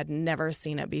I had never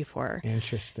seen it before.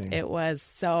 Interesting. It was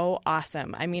so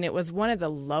awesome. It was one of the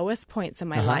lowest points in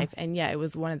my life, and yet it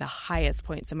was one of the highest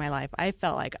points in my life. I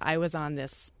felt like I was on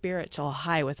this spiritual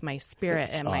high with my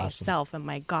spirit and myself and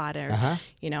my God. To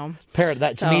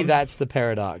me, that's the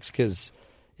paradox, because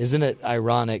isn't it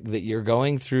ironic that you're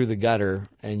going through the gutter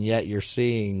and yet you're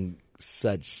seeing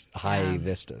such high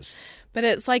vistas? But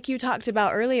it's like you talked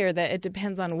about earlier, that it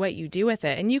depends on what you do with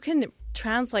it. And you can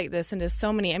translate this into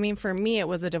so many. For me, it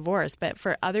was a divorce. But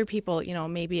for other people,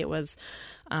 maybe it was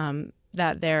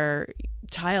that their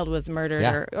child was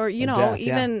murdered or death,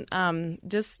 even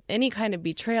just any kind of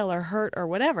betrayal or hurt or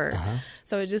whatever.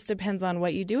 So it just depends on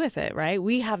what you do with it, right?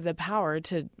 We have the power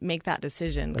to make that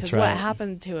decision, because what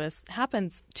happened to us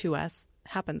happens to us.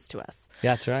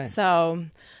 Yeah, that's right. So,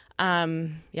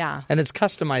 And it's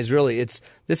customized, really.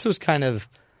 This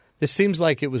seems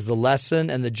like it was the lesson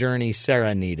and the journey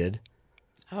Sarah needed.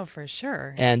 Oh, for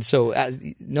sure. And so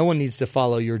no one needs to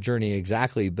follow your journey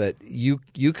exactly, but you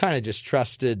kind of just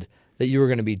trusted that you were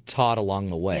going to be taught along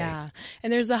the way. Yeah.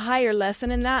 And there's a higher lesson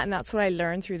in that, and that's what I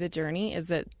learned through the journey, is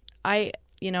that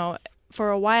for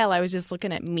a while I was just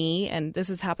looking at me, and this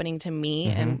is happening to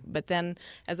me, but then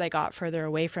as I got further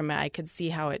away from it, I could see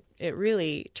how it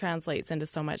really translates into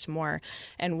so much more.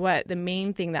 And what the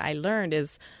main thing that I learned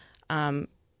is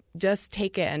just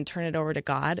take it and turn it over to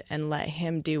God and let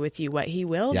him do with you what he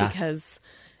will, because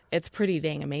it's pretty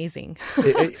dang amazing.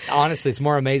 Honestly, it's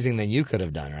more amazing than you could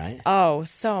have done, right? Oh,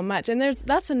 so much. And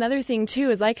that's another thing, too,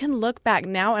 is I can look back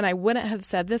now, and I wouldn't have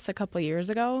said this a couple years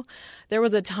ago. There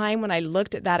was a time when I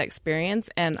looked at that experience,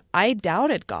 and I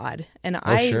doubted God. And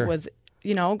I was,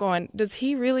 going, does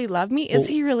he really love me? Is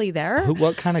he really there?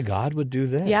 What kind of God would do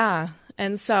this? Yeah.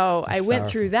 And so I went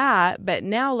through that. But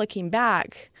now looking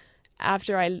back,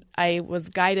 after I was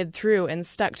guided through and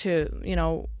stuck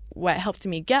to, what helped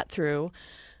me get through,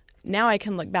 now I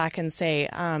can look back and say,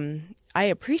 I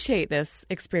appreciate this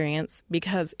experience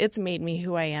because it's made me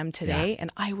who I am today,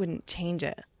 and I wouldn't change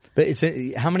it. But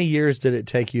how many years did it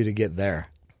take you to get there?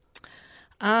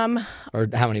 Or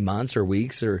how many months or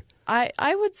weeks? Or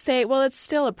I would say, well, it's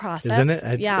still a process. Isn't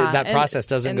it? That process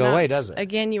doesn't go away, does it?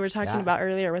 Again, you were talking about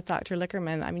earlier with Dr.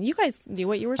 Lickerman. I mean, you guys knew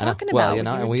what you were talking about.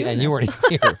 Well, and you weren't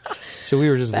here. So we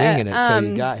were just winging it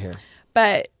until you got here.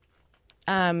 But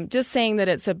just saying that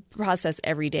it's a process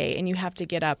every day, and you have to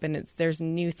get up, and there's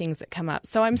new things that come up.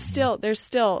 So there's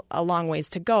still a long ways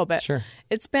to go, but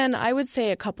it's been, I would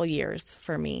say, a couple years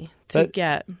for me to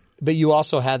get. But you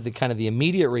also had the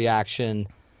immediate reaction.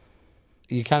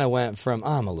 You kind of went from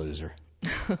I'm a loser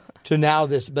to now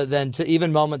this, but then to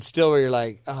even moments still where you're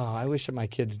like, oh, I wish that my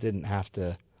kids didn't have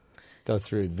to go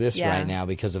through this right now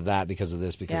because of that, because of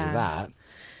this, because of that.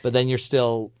 But then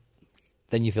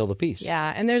then you feel the peace.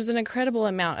 Yeah, and there's an incredible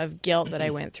amount of guilt that I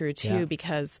went through, too,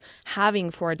 because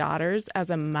having 4 daughters as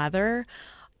a mother,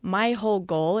 my whole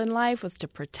goal in life was to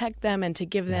protect them and to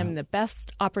give them the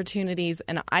best opportunities,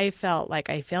 and I felt like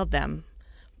I failed them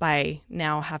by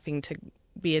now having to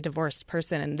be a divorced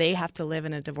person, and they have to live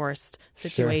in a divorced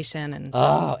situation. And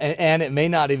so, and it may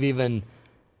not have even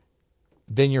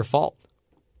been your fault.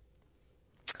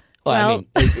 Well,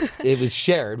 I mean, it was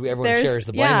shared. Everyone shares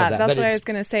the blame of that. Yeah, that's what I was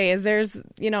going to say. Is there's.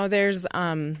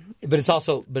 But it's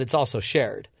also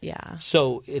shared. Yeah.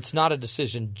 So it's not a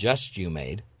decision just you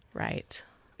made. Right.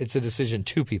 It's a decision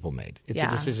 2 people made. It's a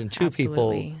decision 2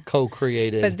 people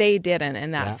co-created. But they didn't,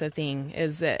 and that's the thing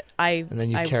is that and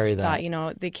then you carry that.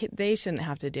 Thought, they shouldn't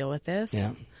have to deal with this.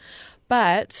 Yeah.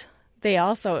 But they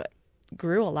also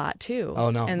grew a lot too. Oh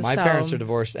no, and my parents are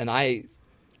divorced, and I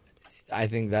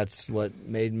think that's what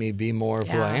made me be more of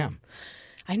who I am.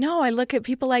 I know. I look at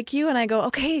people like you and I go,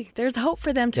 okay, there's hope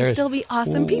for them to still be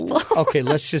awesome people. Okay,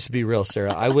 let's just be real,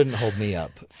 Sarah. I wouldn't hold me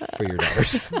up for your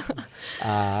daughters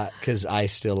because I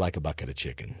still like a bucket of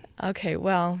chicken. Okay,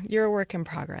 well, you're a work in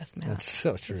progress, man. That's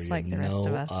so true. Just like the rest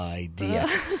of us. No idea.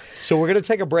 So we're going to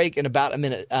take a break in about a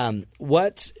minute.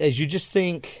 As you just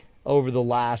think over the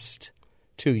last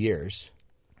 2 years,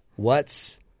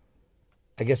 what's,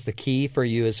 I guess, the key for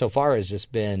you so far has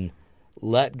just been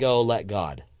let go, let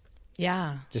God.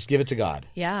 Yeah. Just give it to God.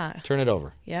 Yeah. Turn it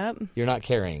over. Yep. You're not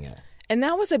carrying it. And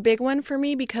that was a big one for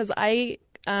me because I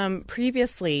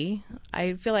previously,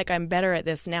 I feel like I'm better at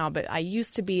this now, but I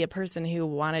used to be a person who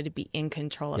wanted to be in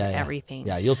control of everything.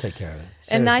 Yeah, you'll take care of it.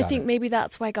 And I think maybe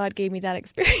that's why God gave me that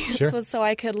experience was so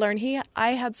I could learn. I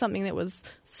had something that was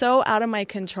so out of my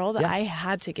control that I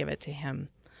had to give it to him.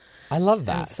 I love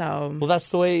that. And so, well, that's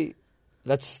the way.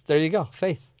 There you go.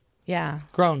 Faith. Yeah.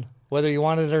 Grown, whether you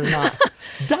wanted it or not.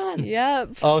 Done.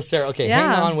 Yep. Oh, Sarah. Okay,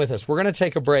 hang on with us. We're going to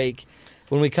take a break.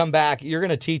 When we come back, you're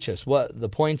going to teach us what the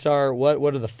points are. What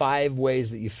are the 5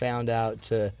 ways that you found out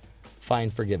to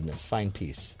find forgiveness, find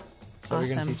peace? Is that what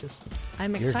you're going to teach us?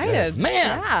 I'm excited. Man.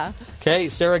 Yeah. Okay,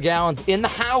 Sarah Gowan's in the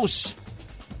house.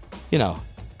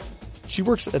 She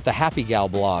works at the Happy Gal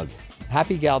blog,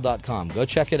 happygal.com. Go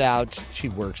check it out. She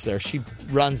works there. She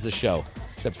runs the show,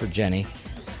 except for Jenny.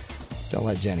 Don't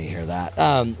let Jenny hear that.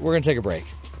 We're going to take a break.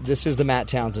 This is the Matt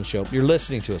Townsend Show. You're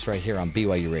listening to us right here on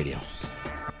BYU Radio.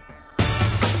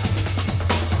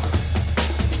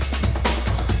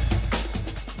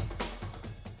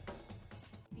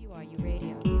 BYU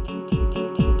Radio.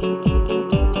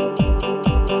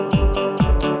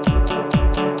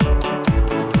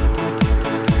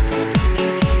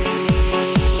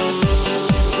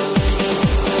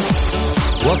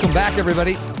 Welcome back,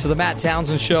 everybody, to the Matt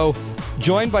Townsend Show.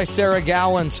 Joined by Sarah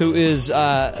Gowans, who is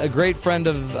a great friend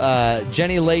of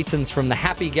Jenny Layton's from the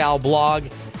Happy Gal blog.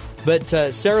 But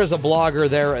Sarah's a blogger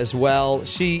there as well.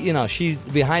 She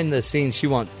behind the scenes. She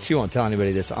won't tell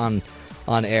anybody this on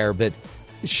air, but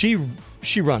she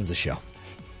runs the show.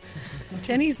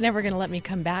 Jenny's never going to let me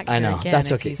come back. I know again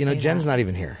that's okay. Jen's not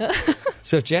even here,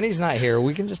 so if Jenny's not here,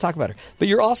 we can just talk about her. But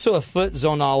you're also a foot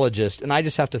zonologist, and I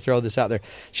just have to throw this out there.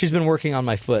 She's been working on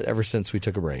my foot ever since we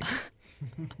took a break.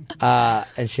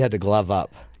 And she had to glove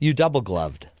up. You double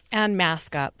gloved. And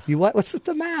mask up. You what? What's with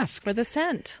the mask? For the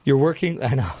scent. You're working.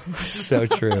 I know. So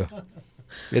true.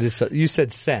 It is. You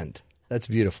said scent. That's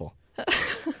beautiful.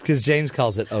 Because James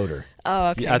calls it odor. Oh,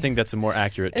 okay. Yeah, I think that's a more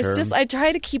accurate term. It's just I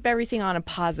try to keep everything on a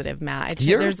positive, Matt.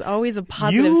 There's always a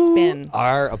positive spin. You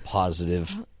are a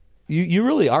positive. You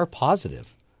really are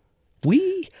positive.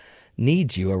 We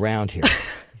need you around here.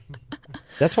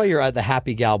 That's why you're at the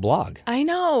Happy Gal blog. I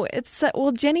know. It's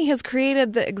Jenny has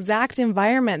created the exact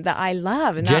environment that I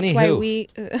love, and Jenny that's why who? we.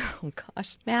 Oh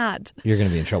gosh, Matt. You're going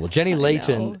to be in trouble. Jenny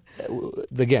Layton.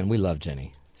 Again, we love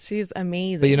Jenny. She's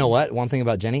amazing. But you know what? One thing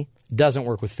about Jenny, doesn't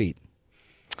work with feet.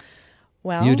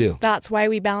 Well, you do. That's why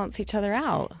we balance each other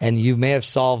out. And you may have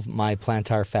solved my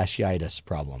plantar fasciitis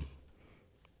problem.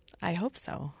 I hope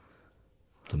so.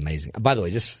 It's amazing. By the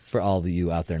way, just for all of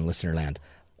you out there in listener land,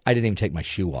 I didn't even take my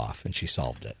shoe off, and she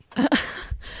solved it.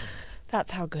 That's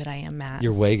how good I am, Matt.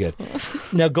 You're way good.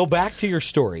 Now, go back to your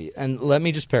story, and let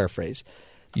me just paraphrase.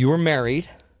 You were married,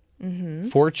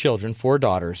 4 children, 4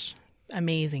 daughters.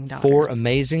 Amazing daughters. 4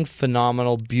 amazing,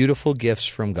 phenomenal, beautiful gifts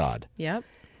from God. Yep.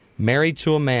 Married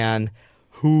to a man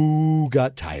who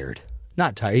got tired.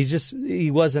 Not tired. He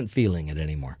wasn't feeling it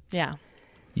anymore. Yeah.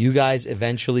 You guys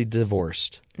eventually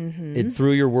divorced. It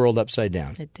threw your world upside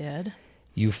down. It did.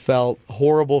 You felt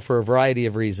horrible for a variety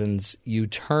of reasons. You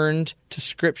turned to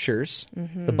scriptures,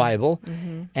 the Bible,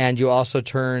 and you also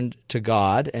turned to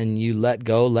God, and you let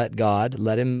go, let God,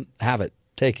 let him have it,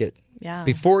 take it. Yeah.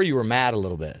 Before you were mad a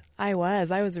little bit. I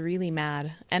was really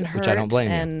mad and hurt. Which I don't blame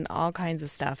you. And all kinds of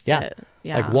stuff. Yeah.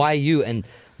 Like, why you? And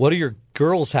what do your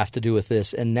girls have to do with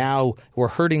this? And now we're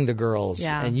hurting the girls.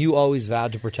 Yeah. And you always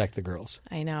vowed to protect the girls.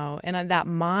 I know. And that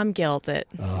mom guilt that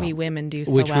we women do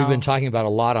so Which well. we've been talking about a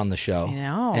lot on the show. I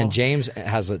know. And James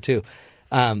has it too.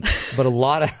 But a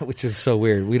lot of, which is so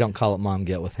weird. We don't call it mom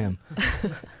guilt with him.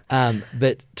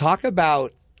 But talk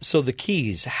about, so the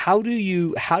keys. How did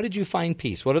you find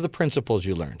peace? What are the principles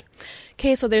you learned?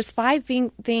 Okay, so there's 5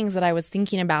 things that I was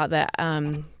thinking about that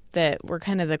that were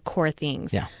kind of the core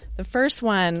things. Yeah. The first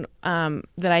one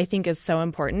that I think is so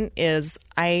important is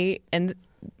I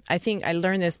think I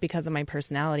learned this because of my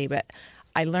personality, but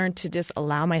I learned to just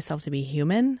allow myself to be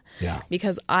human. Yeah.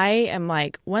 Because I am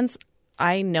like, once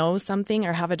I know something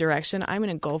or have a direction, I'm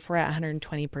going to go for it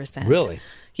 120%. Really?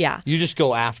 Yeah. You just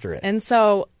go after it. And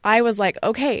so I was like,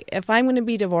 okay, if I'm going to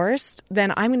be divorced,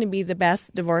 then I'm going to be the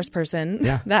best divorced person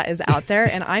that is out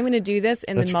there. And I'm going to do this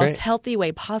in the most healthy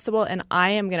way possible. And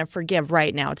I am going to forgive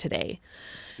right now today.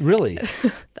 Really?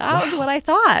 That was what I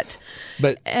thought.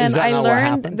 But and is that I not what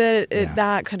learned happened? that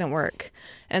that couldn't work.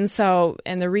 And so,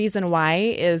 and the reason why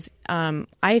is and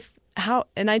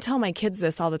I tell my kids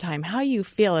this all the time, how you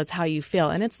feel is how you feel.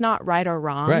 And it's not right or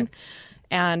wrong. Right.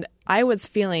 And I was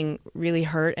feeling really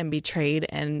hurt and betrayed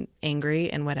and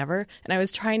angry and whatever. And I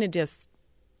was trying to just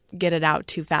get it out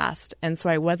too fast. And so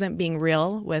I wasn't being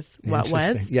real with what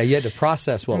was. Yeah, you had to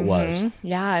process what was.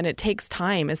 Yeah, and it takes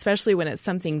time, especially when it's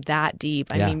something that deep.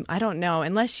 I mean, I don't know,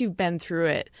 unless you've been through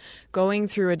it, going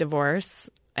through a divorce.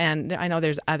 And I know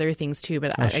there's other things too,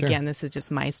 but again, this is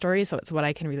just my story, so it's what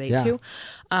I can relate to.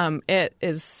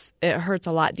 It hurts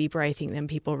a lot deeper, I think, than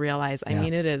people realize. I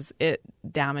mean, it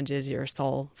damages your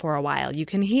soul for a while. You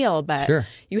can heal, but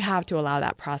you have to allow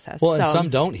that process. Well, and some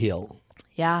don't heal.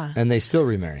 Yeah. And they still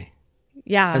remarry.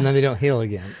 Yeah. And then they don't heal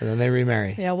again, and then they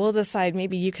remarry. Yeah, we'll decide.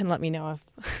 Maybe you can let me know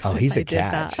if he's if a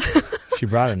catch. She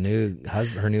brought her new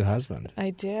husband.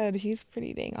 I did. He's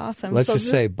pretty dang awesome. Let's just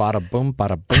say bada boom,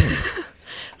 bada boom.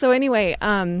 So anyway,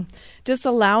 just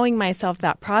allowing myself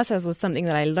that process was something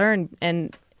that I learned.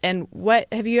 And what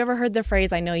have you ever heard the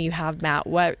phrase? I know you have, Matt.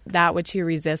 That which you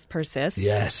resist persists.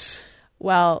 Yes.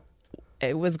 Well,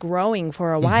 it was growing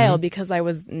for a while because I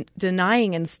was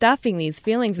denying and stuffing these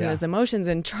feelings and those emotions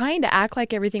and trying to act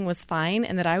like everything was fine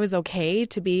and that I was okay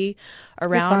to be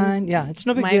around it's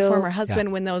no big my deal. former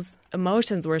husband when those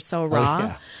emotions were so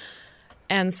raw.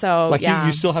 And so, like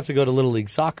you still have to go to Little League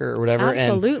Soccer or whatever.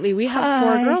 Absolutely. We have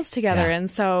 4 girls together. And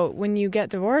so when you get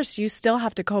divorced, you still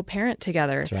have to co-parent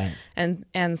together. That's right.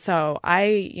 And so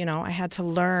I had to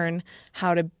learn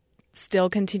how to still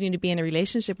continue to be in a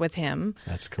relationship with him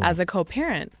as a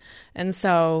co-parent. And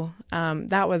so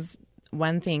that was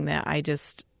one thing that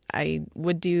I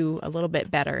would do a little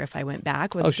bit better if I went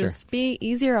back, was just be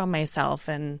easier on myself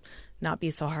and not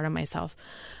be so hard on myself.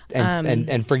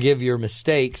 And forgive your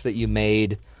mistakes that you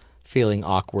made feeling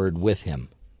awkward with him.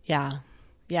 Yeah.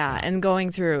 And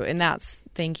going through, and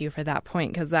thank you for that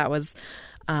point, because that was,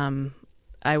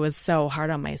 I was so hard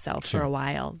on myself for a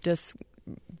while, just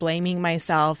blaming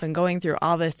myself and going through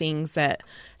all the things that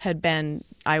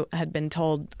I had been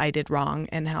told I did wrong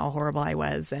and how horrible I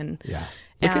was. And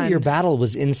look at your battle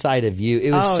was inside of you.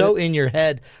 It was so in your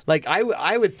head. Like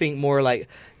I would think more like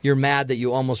you're mad that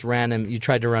you almost ran him. You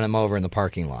tried to run him over in the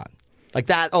parking lot. Like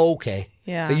that. Oh, okay.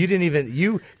 Yeah. But you didn't even.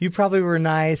 You probably were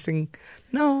nice and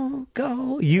no,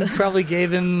 go. You probably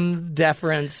gave him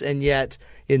deference, and yet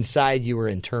inside you were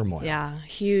in turmoil. Yeah,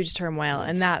 huge turmoil,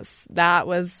 and that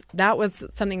was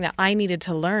something that I needed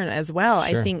to learn as well.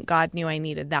 Sure. I think God knew I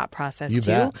needed that process You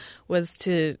too. bet. Was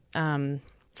to.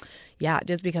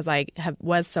 Just because I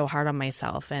was so hard on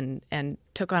myself and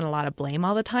took on a lot of blame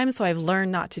all the time. So I've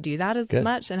learned not to do that as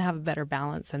much and have a better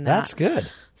balance in that. That's good.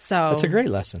 So that's a great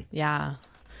lesson. Yeah.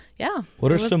 Yeah.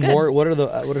 What are some more? What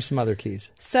are some other keys?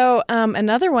 So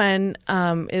another one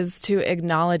is to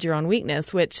acknowledge your own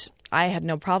weakness, which I had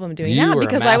no problem doing that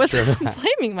because I was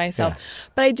blaming myself. Yeah.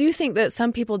 But I do think that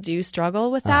some people do struggle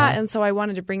with that. And so I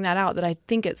wanted to bring that out, that I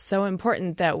think it's so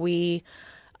important that we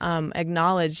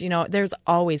acknowledge, there's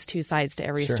always two sides to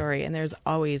every story, and there's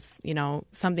always,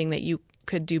 something that you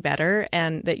could do better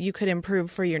and that you could improve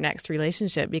for your next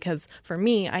relationship. Because for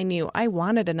me, I knew I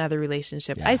wanted another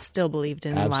relationship. Yeah. I still believed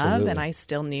in love, and I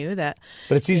still knew that.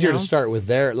 But it's easier to start with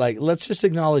let's just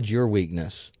acknowledge your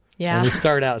weakness. Yeah. And we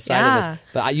start outside of this.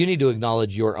 But you need to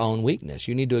acknowledge your own weakness.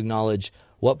 You need to acknowledge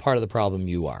what part of the problem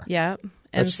you are. Yeah.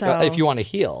 And if you want to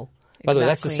heal. By the way,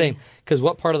 that's the same. Because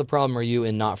what part of the problem are you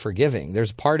in not forgiving? There's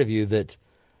a part of you that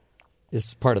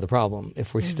is part of the problem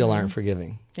if we still aren't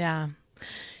forgiving. Yeah.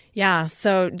 Yeah.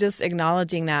 So just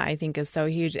acknowledging that, I think, is so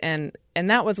huge. And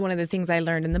that was one of the things I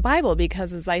learned in the Bible,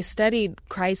 because as I studied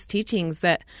Christ's teachings,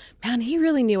 that, man, he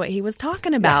really knew what he was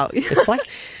talking about. Yeah.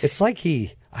 It's like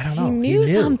he... I don't know. He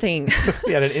knew something.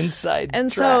 He had an inside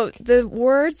And track. so the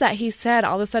words that he said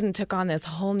all of a sudden took on this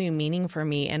whole new meaning for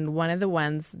me. And one of the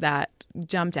ones that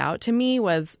jumped out to me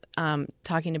was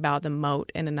talking about the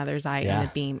mote in another's eye and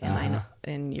the beam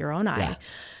in your own eye. Yeah.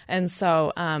 And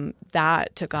so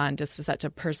that took on just such a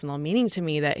personal meaning to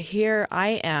me, that here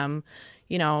I am,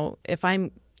 if I'm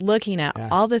looking at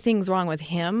all the things wrong with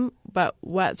him, but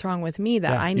what's wrong with me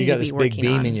that I need to be working on. You got this big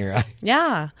beam in your eye.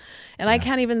 Yeah. And I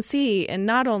can't even see. And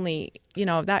not only,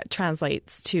 that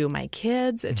translates to my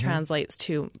kids. It translates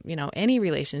to, any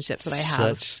relationships that I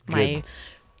have. My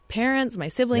parents, my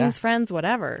siblings, friends,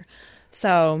 whatever.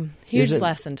 So huge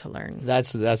lesson to learn.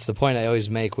 That's the point I always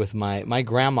make with my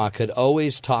grandma could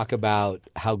always talk about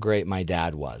how great my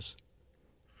dad was,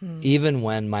 even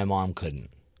when my mom couldn't.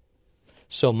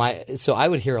 So I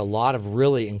would hear a lot of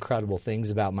really incredible things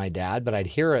about my dad, but I'd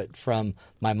hear it from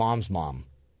my mom's mom.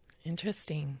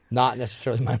 Interesting. Not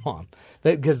necessarily my mom,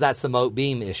 because that's the mote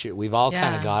beam issue. We've all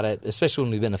kind of got it, especially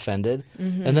when we've been offended.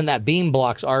 Mm-hmm. And then that beam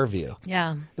blocks our view.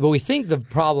 Yeah. But we think the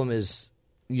problem is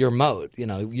your mote,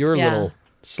 your little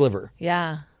sliver.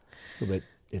 Yeah. But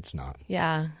it's not.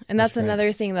 Yeah. And that's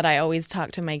another thing that I always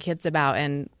talk to my kids about,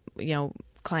 and,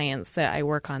 clients that I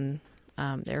work on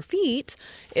their feet,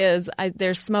 is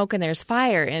there's smoke and there's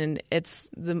fire, and it's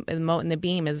the mote and the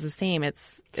beam is the same.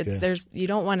 You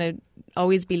don't want to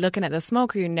always be looking at the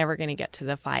smoke, or you're never going to get to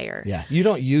the fire. Yeah, you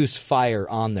don't use fire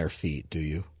on their feet, do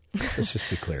you? Let's just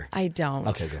be clear. I don't.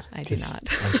 Okay, good. I do not.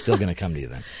 I'm still going to come to you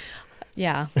then.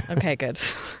 Yeah. Okay. Good.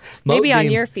 Maybe on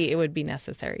your feet it would be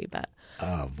necessary, but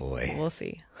oh boy, we'll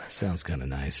see. Sounds kind of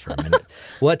nice for a minute.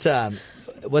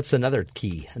 What's another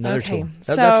key? Another tool?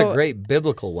 So, that's a great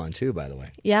biblical one too, by the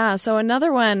way. Yeah. So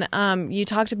another one you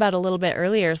talked about a little bit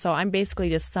earlier. So I'm basically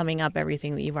just summing up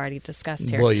everything that you've already discussed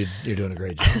here. Well, you're doing a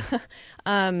great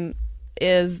job.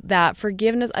 Is that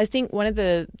forgiveness? I think one of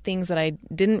the things that I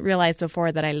didn't realize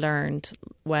before that I learned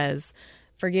was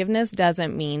forgiveness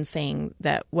doesn't mean saying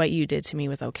that what you did to me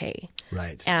was okay.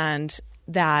 Right. And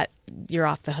that you're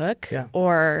off the hook. Yeah.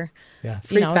 Or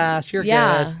free pass, you're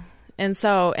good. And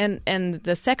so and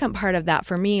the second part of that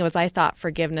for me was I thought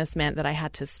forgiveness meant that I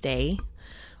had to stay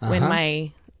when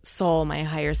my soul, my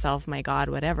higher self, my God,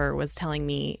 whatever, was telling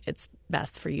me it's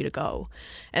best for you to go.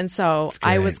 And so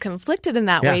I was conflicted in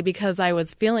that way, because I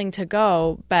was feeling to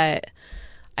go, but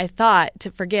I thought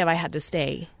to forgive, I had to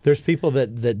stay. There's people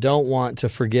that don't want to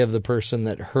forgive the person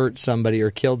that hurt somebody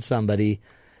or killed somebody,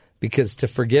 because to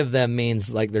forgive them means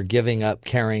like they're giving up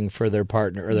caring for their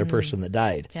partner or their person that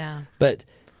died. Yeah. But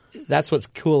that's what's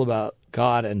cool about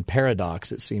God and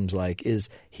paradox, it seems like, is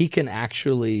he can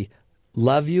actually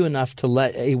love you enough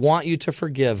to he want you to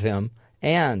forgive him,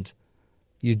 and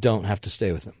you don't have to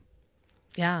stay with him.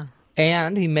 Yeah.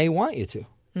 And he may want you to.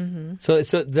 Mm-hmm. So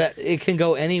that it can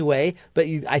go any way, but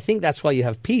I think that's why you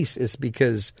have peace, is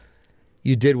because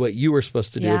you did what you were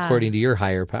supposed to do according to your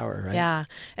higher power, right? Yeah.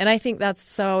 And I think that's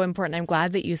so important. I'm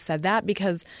glad that you said that,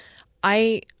 because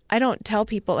I don't tell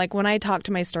people, like when I talk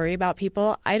to my story about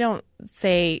people, I don't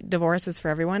say divorce is for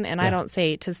everyone, and I don't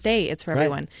say to stay it's for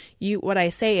everyone. What I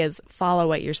say is follow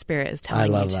what your spirit is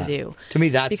telling you to do. To me,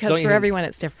 that's because for everyone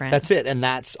it's different. That's it, and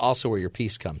that's also where your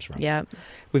peace comes from. Yeah.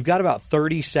 We've got about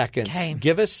 30 seconds. Okay.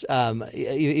 Give us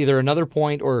either another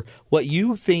point or what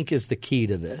you think is the key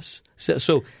to this.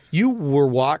 So you were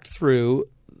walked through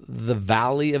the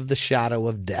valley of the shadow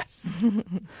of death.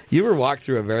 You were walked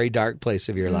through a very dark place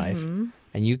of your life,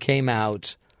 and you came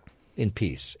out in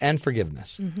peace and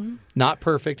forgiveness. Not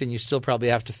perfect, and you still probably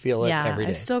have to feel it every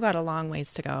day. I still got a long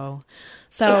ways to go.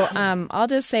 So I'll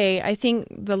just say, I think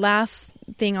the last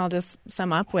thing I'll just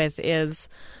sum up with is,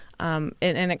 and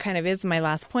it kind of is my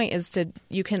last point, is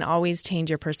you can always change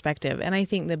your perspective. And I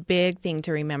think the big thing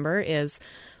to remember is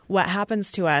what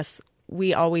happens to us,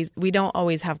 we don't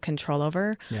always have control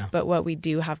over, but what we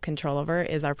do have control over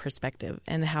is our perspective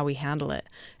and how we handle it.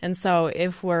 And so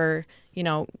if we're,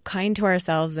 kind to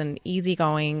ourselves and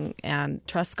easygoing and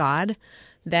trust God,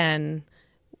 then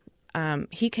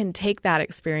He can take that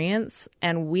experience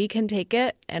and we can take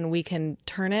it and we can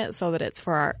turn it so that it's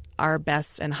for our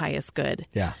best and highest good.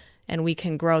 Yeah. And we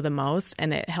can grow the most,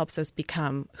 and it helps us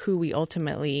become who we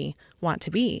ultimately want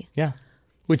to be. Yeah.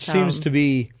 Which seems to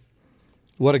be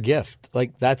what a gift.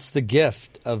 Like, that's the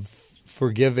gift of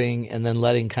forgiving and then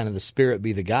letting kind of the Spirit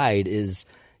be the guide, is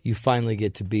you finally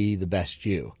get to be the best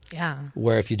you. Yeah.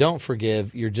 Where if you don't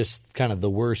forgive, you're just kind of the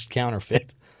worst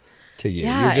counterfeit to you.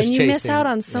 Yeah, you're just and you miss chasing, out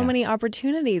on so many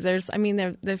opportunities.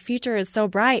 The future is so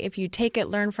bright. If you take it,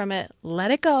 learn from it,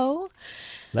 let it go.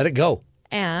 Let it go.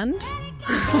 And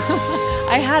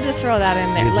I had to throw that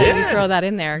in there. Let me throw that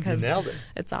in there because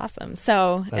it's awesome.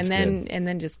 So That's and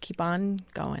then just keep on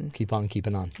going. Keep on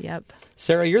keeping on. Yep.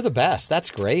 Sarah, you're the best. That's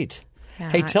great. Yeah.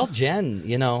 Hey, tell Jen,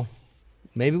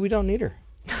 maybe we don't need her.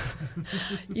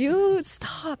 You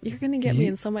stop. You're going to get me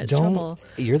in so much trouble.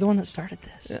 You're the one that started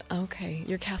this. Okay.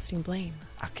 You're casting blame.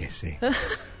 Okay, see.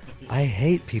 I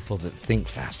hate people that think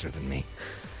faster than me.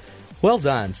 Well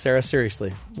done, Sarah.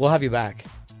 Seriously. We'll have you back.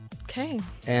 Okay.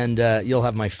 And you'll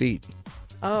have my feet.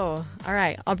 Oh, all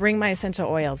right. I'll bring my essential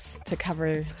oils to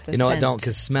cover the You know scent. what? Don't,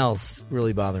 because smells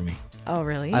really bother me. Oh,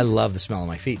 really? I love the smell of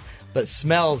my feet. But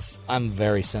smells, I'm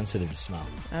very sensitive to smell.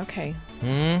 Okay.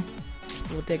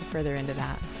 We'll dig further into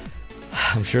that.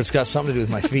 I'm sure it's got something to do with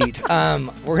my feet.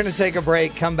 We're going to take a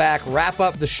break, come back, wrap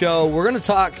up the show. We're going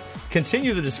to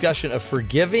continue the discussion of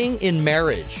forgiving in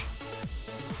marriage.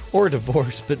 Or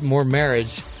divorce, but more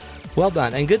marriage. Well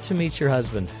done. And good to meet your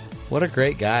husband. What a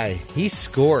great guy. He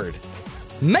scored.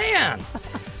 Man!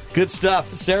 Good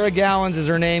stuff. Sarah Gowans is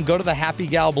her name. Go to the Happy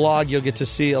Gal blog. You'll get to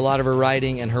see a lot of her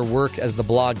writing and her work as the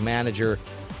blog manager.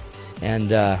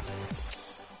 And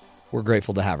we're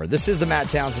grateful to have her. This is the Matt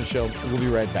Townsend Show. We'll be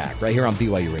right back, right here on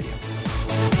BYU Radio.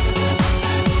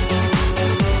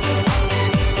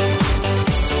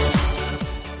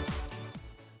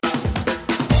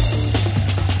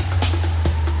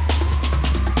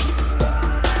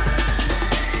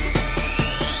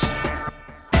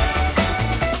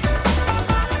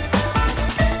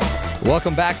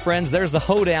 Welcome back, friends. There's the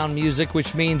hoedown music,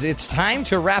 which means it's time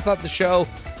to wrap up the show.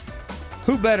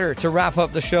 Who better to wrap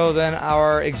up the show than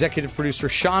our executive producer,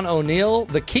 Sean O'Neill,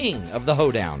 the king of the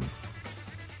hoedown.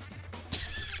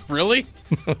 Really?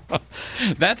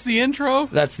 That's the intro?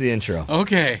 That's the intro.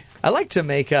 Okay. I like to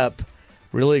make up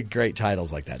really great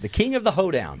titles like that. The king of the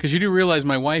hoedown. Because you do realize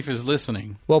my wife is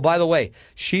listening. Well, by the way,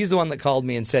 she's the one that called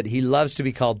me and said he loves to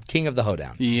be called king of the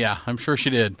hoedown. Yeah, I'm sure she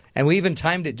did. And we even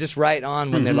timed it just right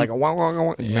on when they're like, wah, wah,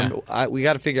 wah. Remember, we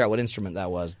got to figure out what instrument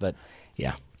that was. But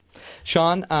yeah.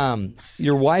 Sean,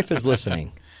 your wife is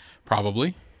listening.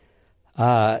 Probably.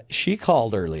 She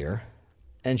called earlier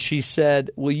and she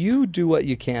said, will you do what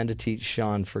you can to teach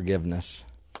Sean forgiveness?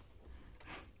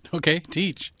 Okay,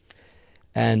 teach.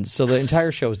 And so the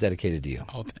entire show is dedicated to you.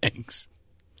 Oh, thanks.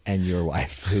 And your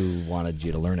wife, who wanted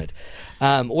you to learn it.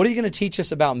 What are you going to teach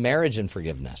us about marriage and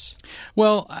forgiveness?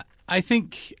 Well, I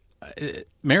think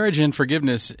marriage and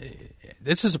forgiveness,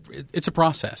 it's a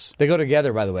process. They go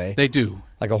together, by the way. They do.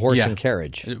 Like a horse and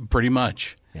carriage. Pretty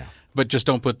much. Yeah. But just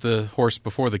don't put the horse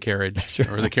before the carriage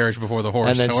or the carriage before the horse.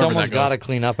 And then someone's got to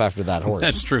clean up after that horse.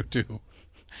 That's true, too.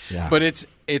 Yeah. But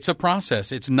it's a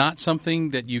process. It's not something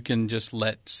that you can just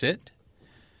let sit.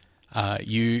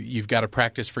 You've got to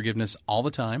practice forgiveness all the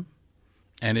time,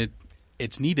 and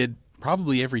it's needed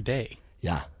probably every day.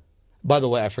 Yeah. By the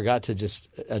way, I forgot to just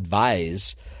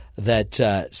advise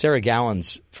that Sarah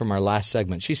Gowans from our last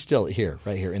segment, she's still here,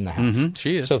 right here in the house. Mm-hmm,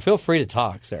 she is. So feel free to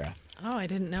talk, Sarah. Oh, I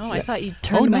didn't know. I thought you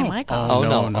turned my mic off.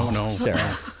 Oh, no.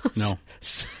 Sarah. No.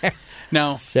 Sarah.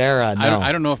 Now, Sarah, no.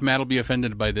 I don't know if Matt will be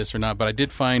offended by this or not, but I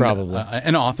did find Probably.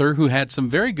 An author who had some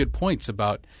very good points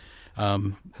about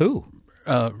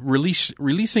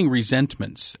releasing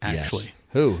resentments, actually. Yes.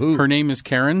 Who? Her name is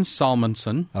Karen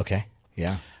Salmonson. Okay,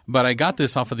 yeah. But I got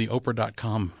this off of the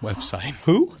Oprah.com website.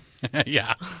 Who?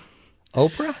 Yeah.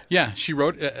 Oprah? Yeah, she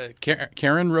wrote.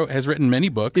 Karen has written many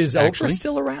books. Is actually. Oprah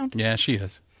still around? Yeah, she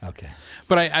is. Okay.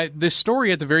 But this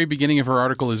story at the very beginning of her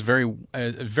article is very,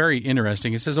 very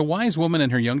interesting. It says, a wise woman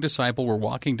and her young disciple were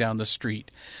walking down the street.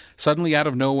 Suddenly, out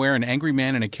of nowhere, an angry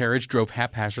man in a carriage drove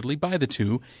haphazardly by the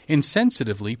two,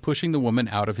 insensitively pushing the woman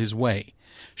out of his way.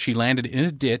 She landed in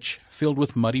a ditch filled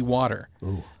with muddy water.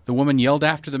 Ooh. The woman yelled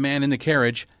after the man in the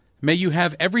carriage, "May you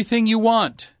have everything you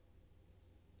want."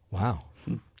 Wow.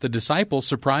 The disciple,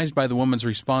 surprised by the woman's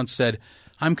response, said,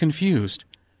 "I'm confused.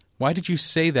 Why did you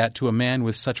say that to a man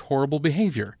with such horrible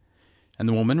behavior?" And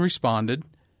the woman responded,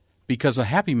 "Because a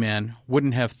happy man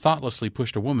wouldn't have thoughtlessly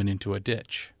pushed a woman into a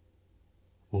ditch."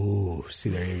 Ooh, see,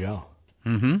 there you go.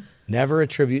 Mm-hmm. Never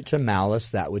attribute to malice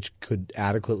that which could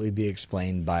adequately be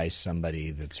explained by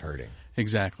somebody that's hurting.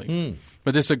 Exactly.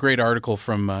 But this is a great article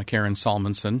from Karen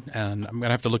Salmonson, and I'm going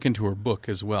to have to look into her book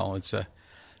as well. It's a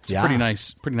pretty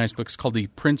nice book. It's called the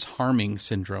Prince Harming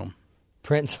Syndrome.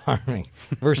 Prince Harming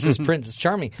versus Prince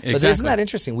Charming. Exactly. But isn't that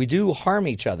interesting? We do harm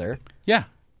each other. Yeah.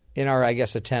 In our, I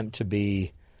guess, attempt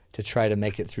to try to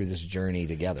make it through this journey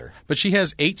together. But she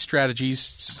has 8 strategies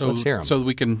so that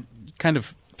we can kind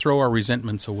of throw our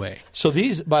resentments away. So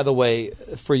these, by the way,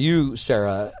 for you,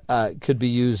 Sarah, could be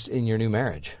used in your new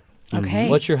marriage. Okay.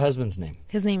 What's your husband's name?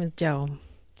 His name is Joe.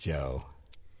 Joe.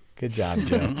 Good job,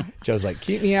 Joe. Joe's like,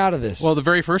 keep me out of this. Well, the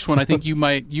very first one, I think you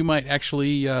might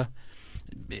actually.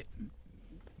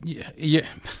 Yeah,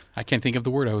 I can't think of the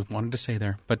word I wanted to say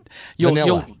there, but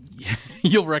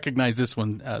you'll recognize this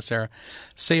one, Sarah.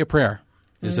 Say a prayer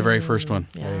is the very first one.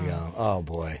 Yeah. There you go. Oh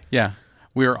boy. Yeah,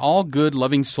 we are all good,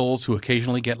 loving souls who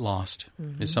occasionally get lost.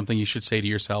 Is something you should say to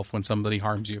yourself when somebody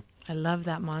harms you. I love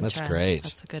that mantra. That's great.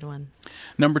 That's a good one.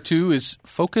 Number 2 is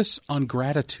focus on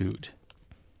gratitude.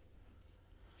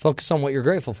 Focus on what you're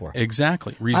grateful for.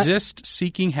 Exactly. Resist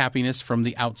seeking happiness from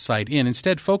the outside in.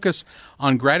 Instead, focus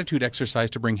on gratitude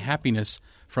exercise to bring happiness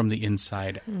from the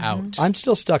inside out. I'm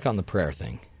still stuck on the prayer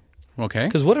thing. Okay.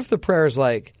 Because what if the prayer is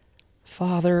like,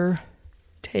 Father,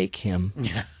 take him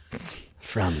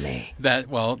from me? I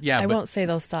won't say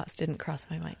those thoughts didn't cross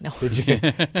my mind. No.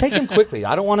 Take him quickly.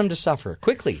 I don't want him to suffer.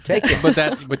 Quickly, take him.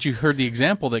 But you heard the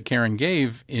example that Karen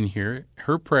gave in here.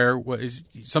 Her prayer was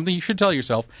something you should tell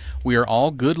yourself. We are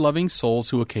all good, loving souls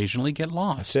who occasionally get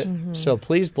lost. So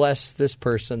please bless this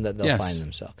person that they'll find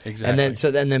themselves.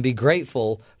 Exactly. And then be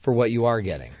grateful for what you are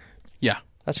getting. Yeah.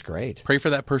 That's great. Pray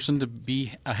for that person to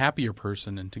be a happier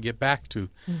person and to get back to.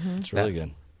 It's really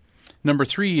good. Number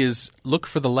 3 is look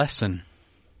for the lesson.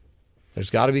 There's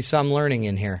got to be some learning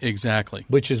in here. Exactly.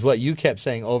 Which is what you kept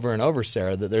saying over and over,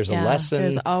 Sarah, that there's a lesson.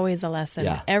 There's always a lesson.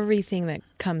 Yeah. Everything that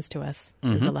comes to us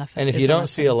is a lesson. And if you don't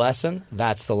see a lesson,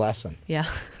 that's the lesson. Yeah.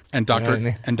 And Dr.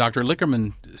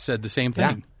 Lickerman said the same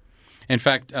thing. Yeah. In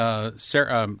fact,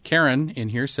 Karen in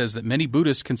here says that many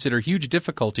Buddhists consider huge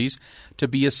difficulties to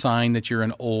be a sign that you're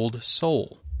an old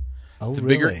soul. Oh,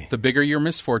 really? The bigger your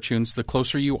misfortunes, the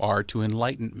closer you are to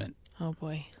enlightenment. Oh,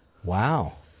 boy.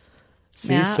 Wow.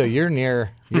 See, Matt, so you're nearly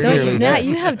Matt, there.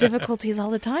 you have difficulties all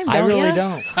the time, don't I really you?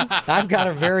 don't. I've got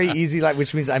a very easy life,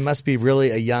 which means I must be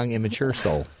really a young, immature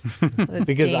soul.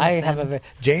 Because James, I have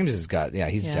James has got,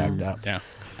 he's jacked up. Yeah.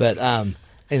 But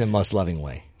in the most loving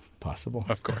way possible.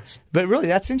 Of course. But really,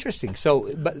 that's interesting. So,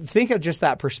 but think of just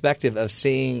that perspective of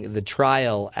seeing the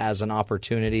trial as an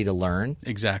opportunity to learn.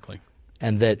 Exactly.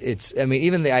 And that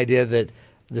even the idea that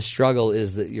the struggle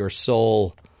is that your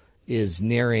soul is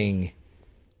nearing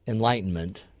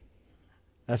enlightenment,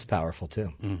 that's powerful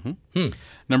too.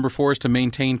 Number 4 is to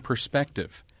maintain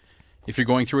perspective. If you're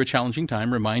going through a challenging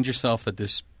time, remind yourself that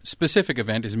this specific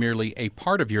event is merely a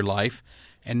part of your life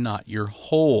and not your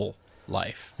whole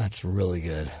life. That's really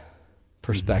good.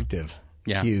 Perspective.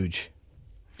 Yeah. Huge.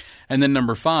 And then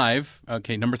number 5,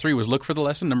 number 3 was look for the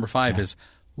lesson. Number 5 is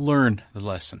learn the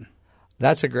lesson.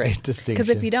 That's a great distinction.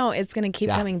 Because if you don't, it's going to keep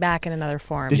coming back in another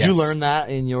form. Did you learn that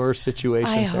in your situation?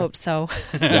 I hope so.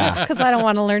 Because I don't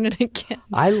want to learn it again.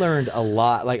 I learned a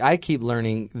lot. Like, I keep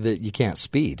learning that you can't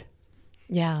speed.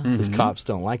 Yeah. Because cops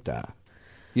don't like that.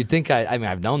 You'd think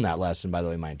I've known that lesson, by the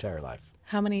way, my entire life.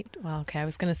 How many? Well, okay, I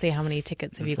was going to say how many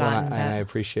tickets have you gotten? And I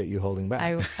appreciate you holding back.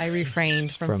 I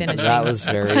refrained from finishing. That was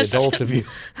very adult of you.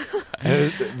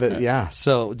 Yeah,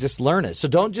 so just learn it. So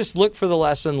don't just look for the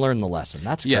lesson, learn the lesson.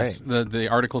 That's great. Yes, the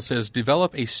article says,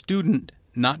 develop a student,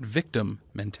 not victim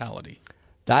mentality.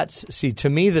 To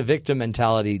me, the victim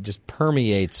mentality just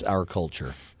permeates our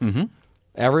culture. Mm-hmm.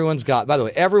 By the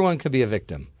way, everyone could be a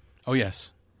victim. Oh,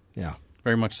 yes. Yeah.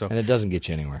 Very much so. And it doesn't get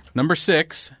you anywhere. Number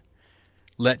 6,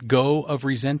 let go of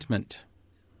resentment.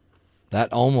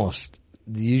 That almost...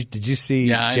 Did you see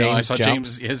James I know. I saw jump?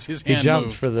 James, his hand He jumped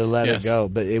moved. for the let it go,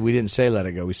 but we didn't say let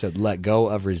it go. We said let go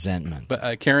of resentment.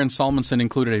 But Karen Salmonson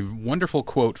included a wonderful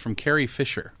quote from Carrie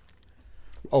Fisher.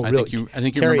 Oh, really? I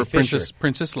think you Carrie remember Fisher.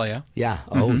 Princess Leia. Yeah.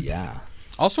 Oh, yeah.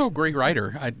 Also a great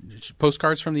writer.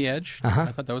 Postcards from the Edge. I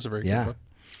thought that was a very good book.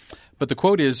 But the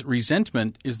quote is,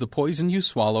 resentment is the poison you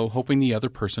swallow hoping the other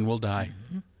person will die.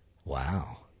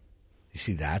 Wow. You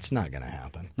see, that's not going to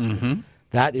happen. Mm-hmm.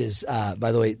 That is,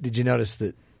 by the way, did you notice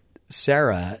that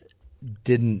Sarah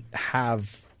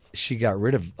she got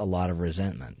rid of a lot of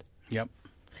resentment? Yep.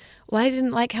 Well, I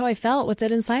didn't like how I felt with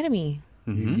it inside of me.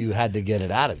 Mm-hmm. You had to get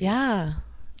it out of you. Yeah.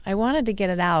 I wanted to get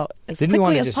it out as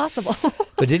quickly as possible.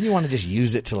 But didn't you want to just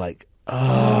use it to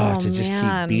just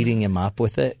keep beating him up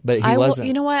with it? But he wasn't.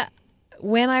 You know what?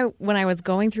 When I was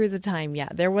going through the time,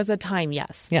 there was a time,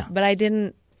 yes. Yeah. But I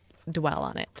didn't dwell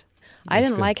on it. I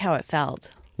didn't like how it felt.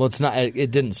 Well, it's not.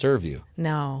 It didn't serve you.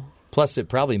 No. Plus, it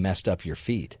probably messed up your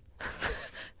feet.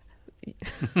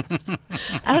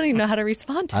 I don't even know how to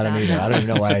respond to that. I don't either. I don't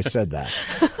even know why I said that.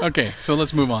 Okay, so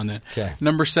let's move on then. Okay.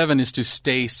 Number 7 is to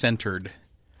stay centered.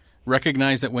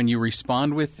 Recognize that when you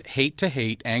respond with hate to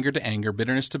hate, anger to anger,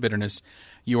 bitterness to bitterness,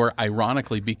 you are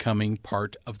ironically becoming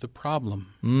part of the problem.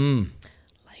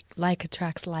 Like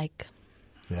attracts like.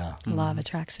 Yeah. Law of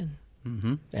attraction.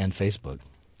 Mm-hmm. And Facebook.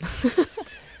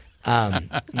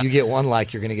 You get one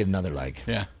like, you're going to get another like.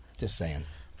 Yeah. Just saying.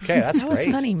 Okay, that's great. That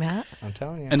was funny, Matt. I'm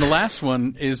telling you. And the last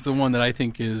one is the one that I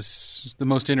think is the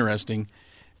most interesting.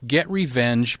 Get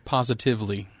revenge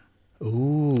positively.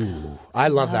 Ooh, I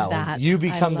love that one. You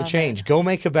become the change. Go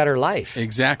make a better life.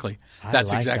 Exactly.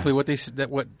 That's exactly what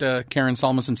Karen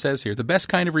Salmonson says here. The best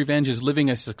kind of revenge is living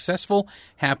a successful,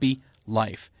 happy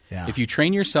life. Yeah. If you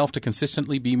train yourself to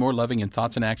consistently be more loving in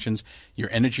thoughts and actions, your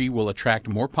energy will attract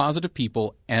more positive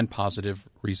people and positive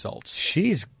results.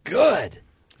 She's good.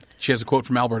 She has a quote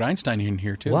from Albert Einstein in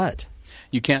here, too. What?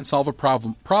 You can't solve a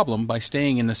problem by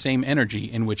staying in the same energy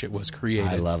in which it was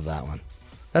created. I love that one.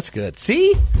 That's good.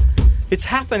 See? It's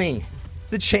happening.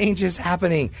 The change is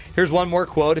happening. Here's one more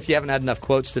quote if you haven't had enough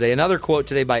quotes today. Another quote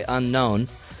today by Unknown.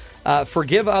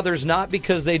 Forgive others not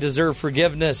because they deserve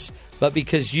forgiveness, but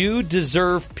because you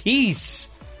deserve peace.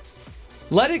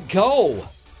 Let it go.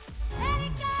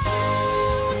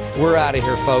 We're out of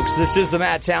here, folks. This is the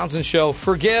Matt Townsend Show.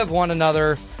 Forgive one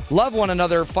another. Love one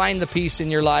another. Find the peace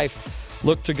in your life.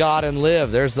 Look to God and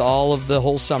live. There's the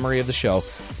whole summary of the show.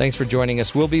 Thanks for joining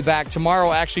us. We'll be back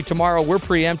tomorrow. Actually, tomorrow we're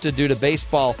preempted due to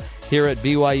baseball here at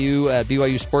BYU.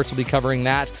 BYU Sports will be covering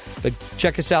that. But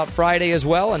check us out Friday as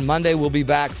well. And Monday we'll be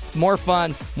back. More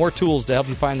fun, more tools to help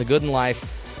you find the good in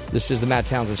life. This is the Matt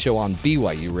Townsend Show on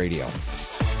BYU Radio.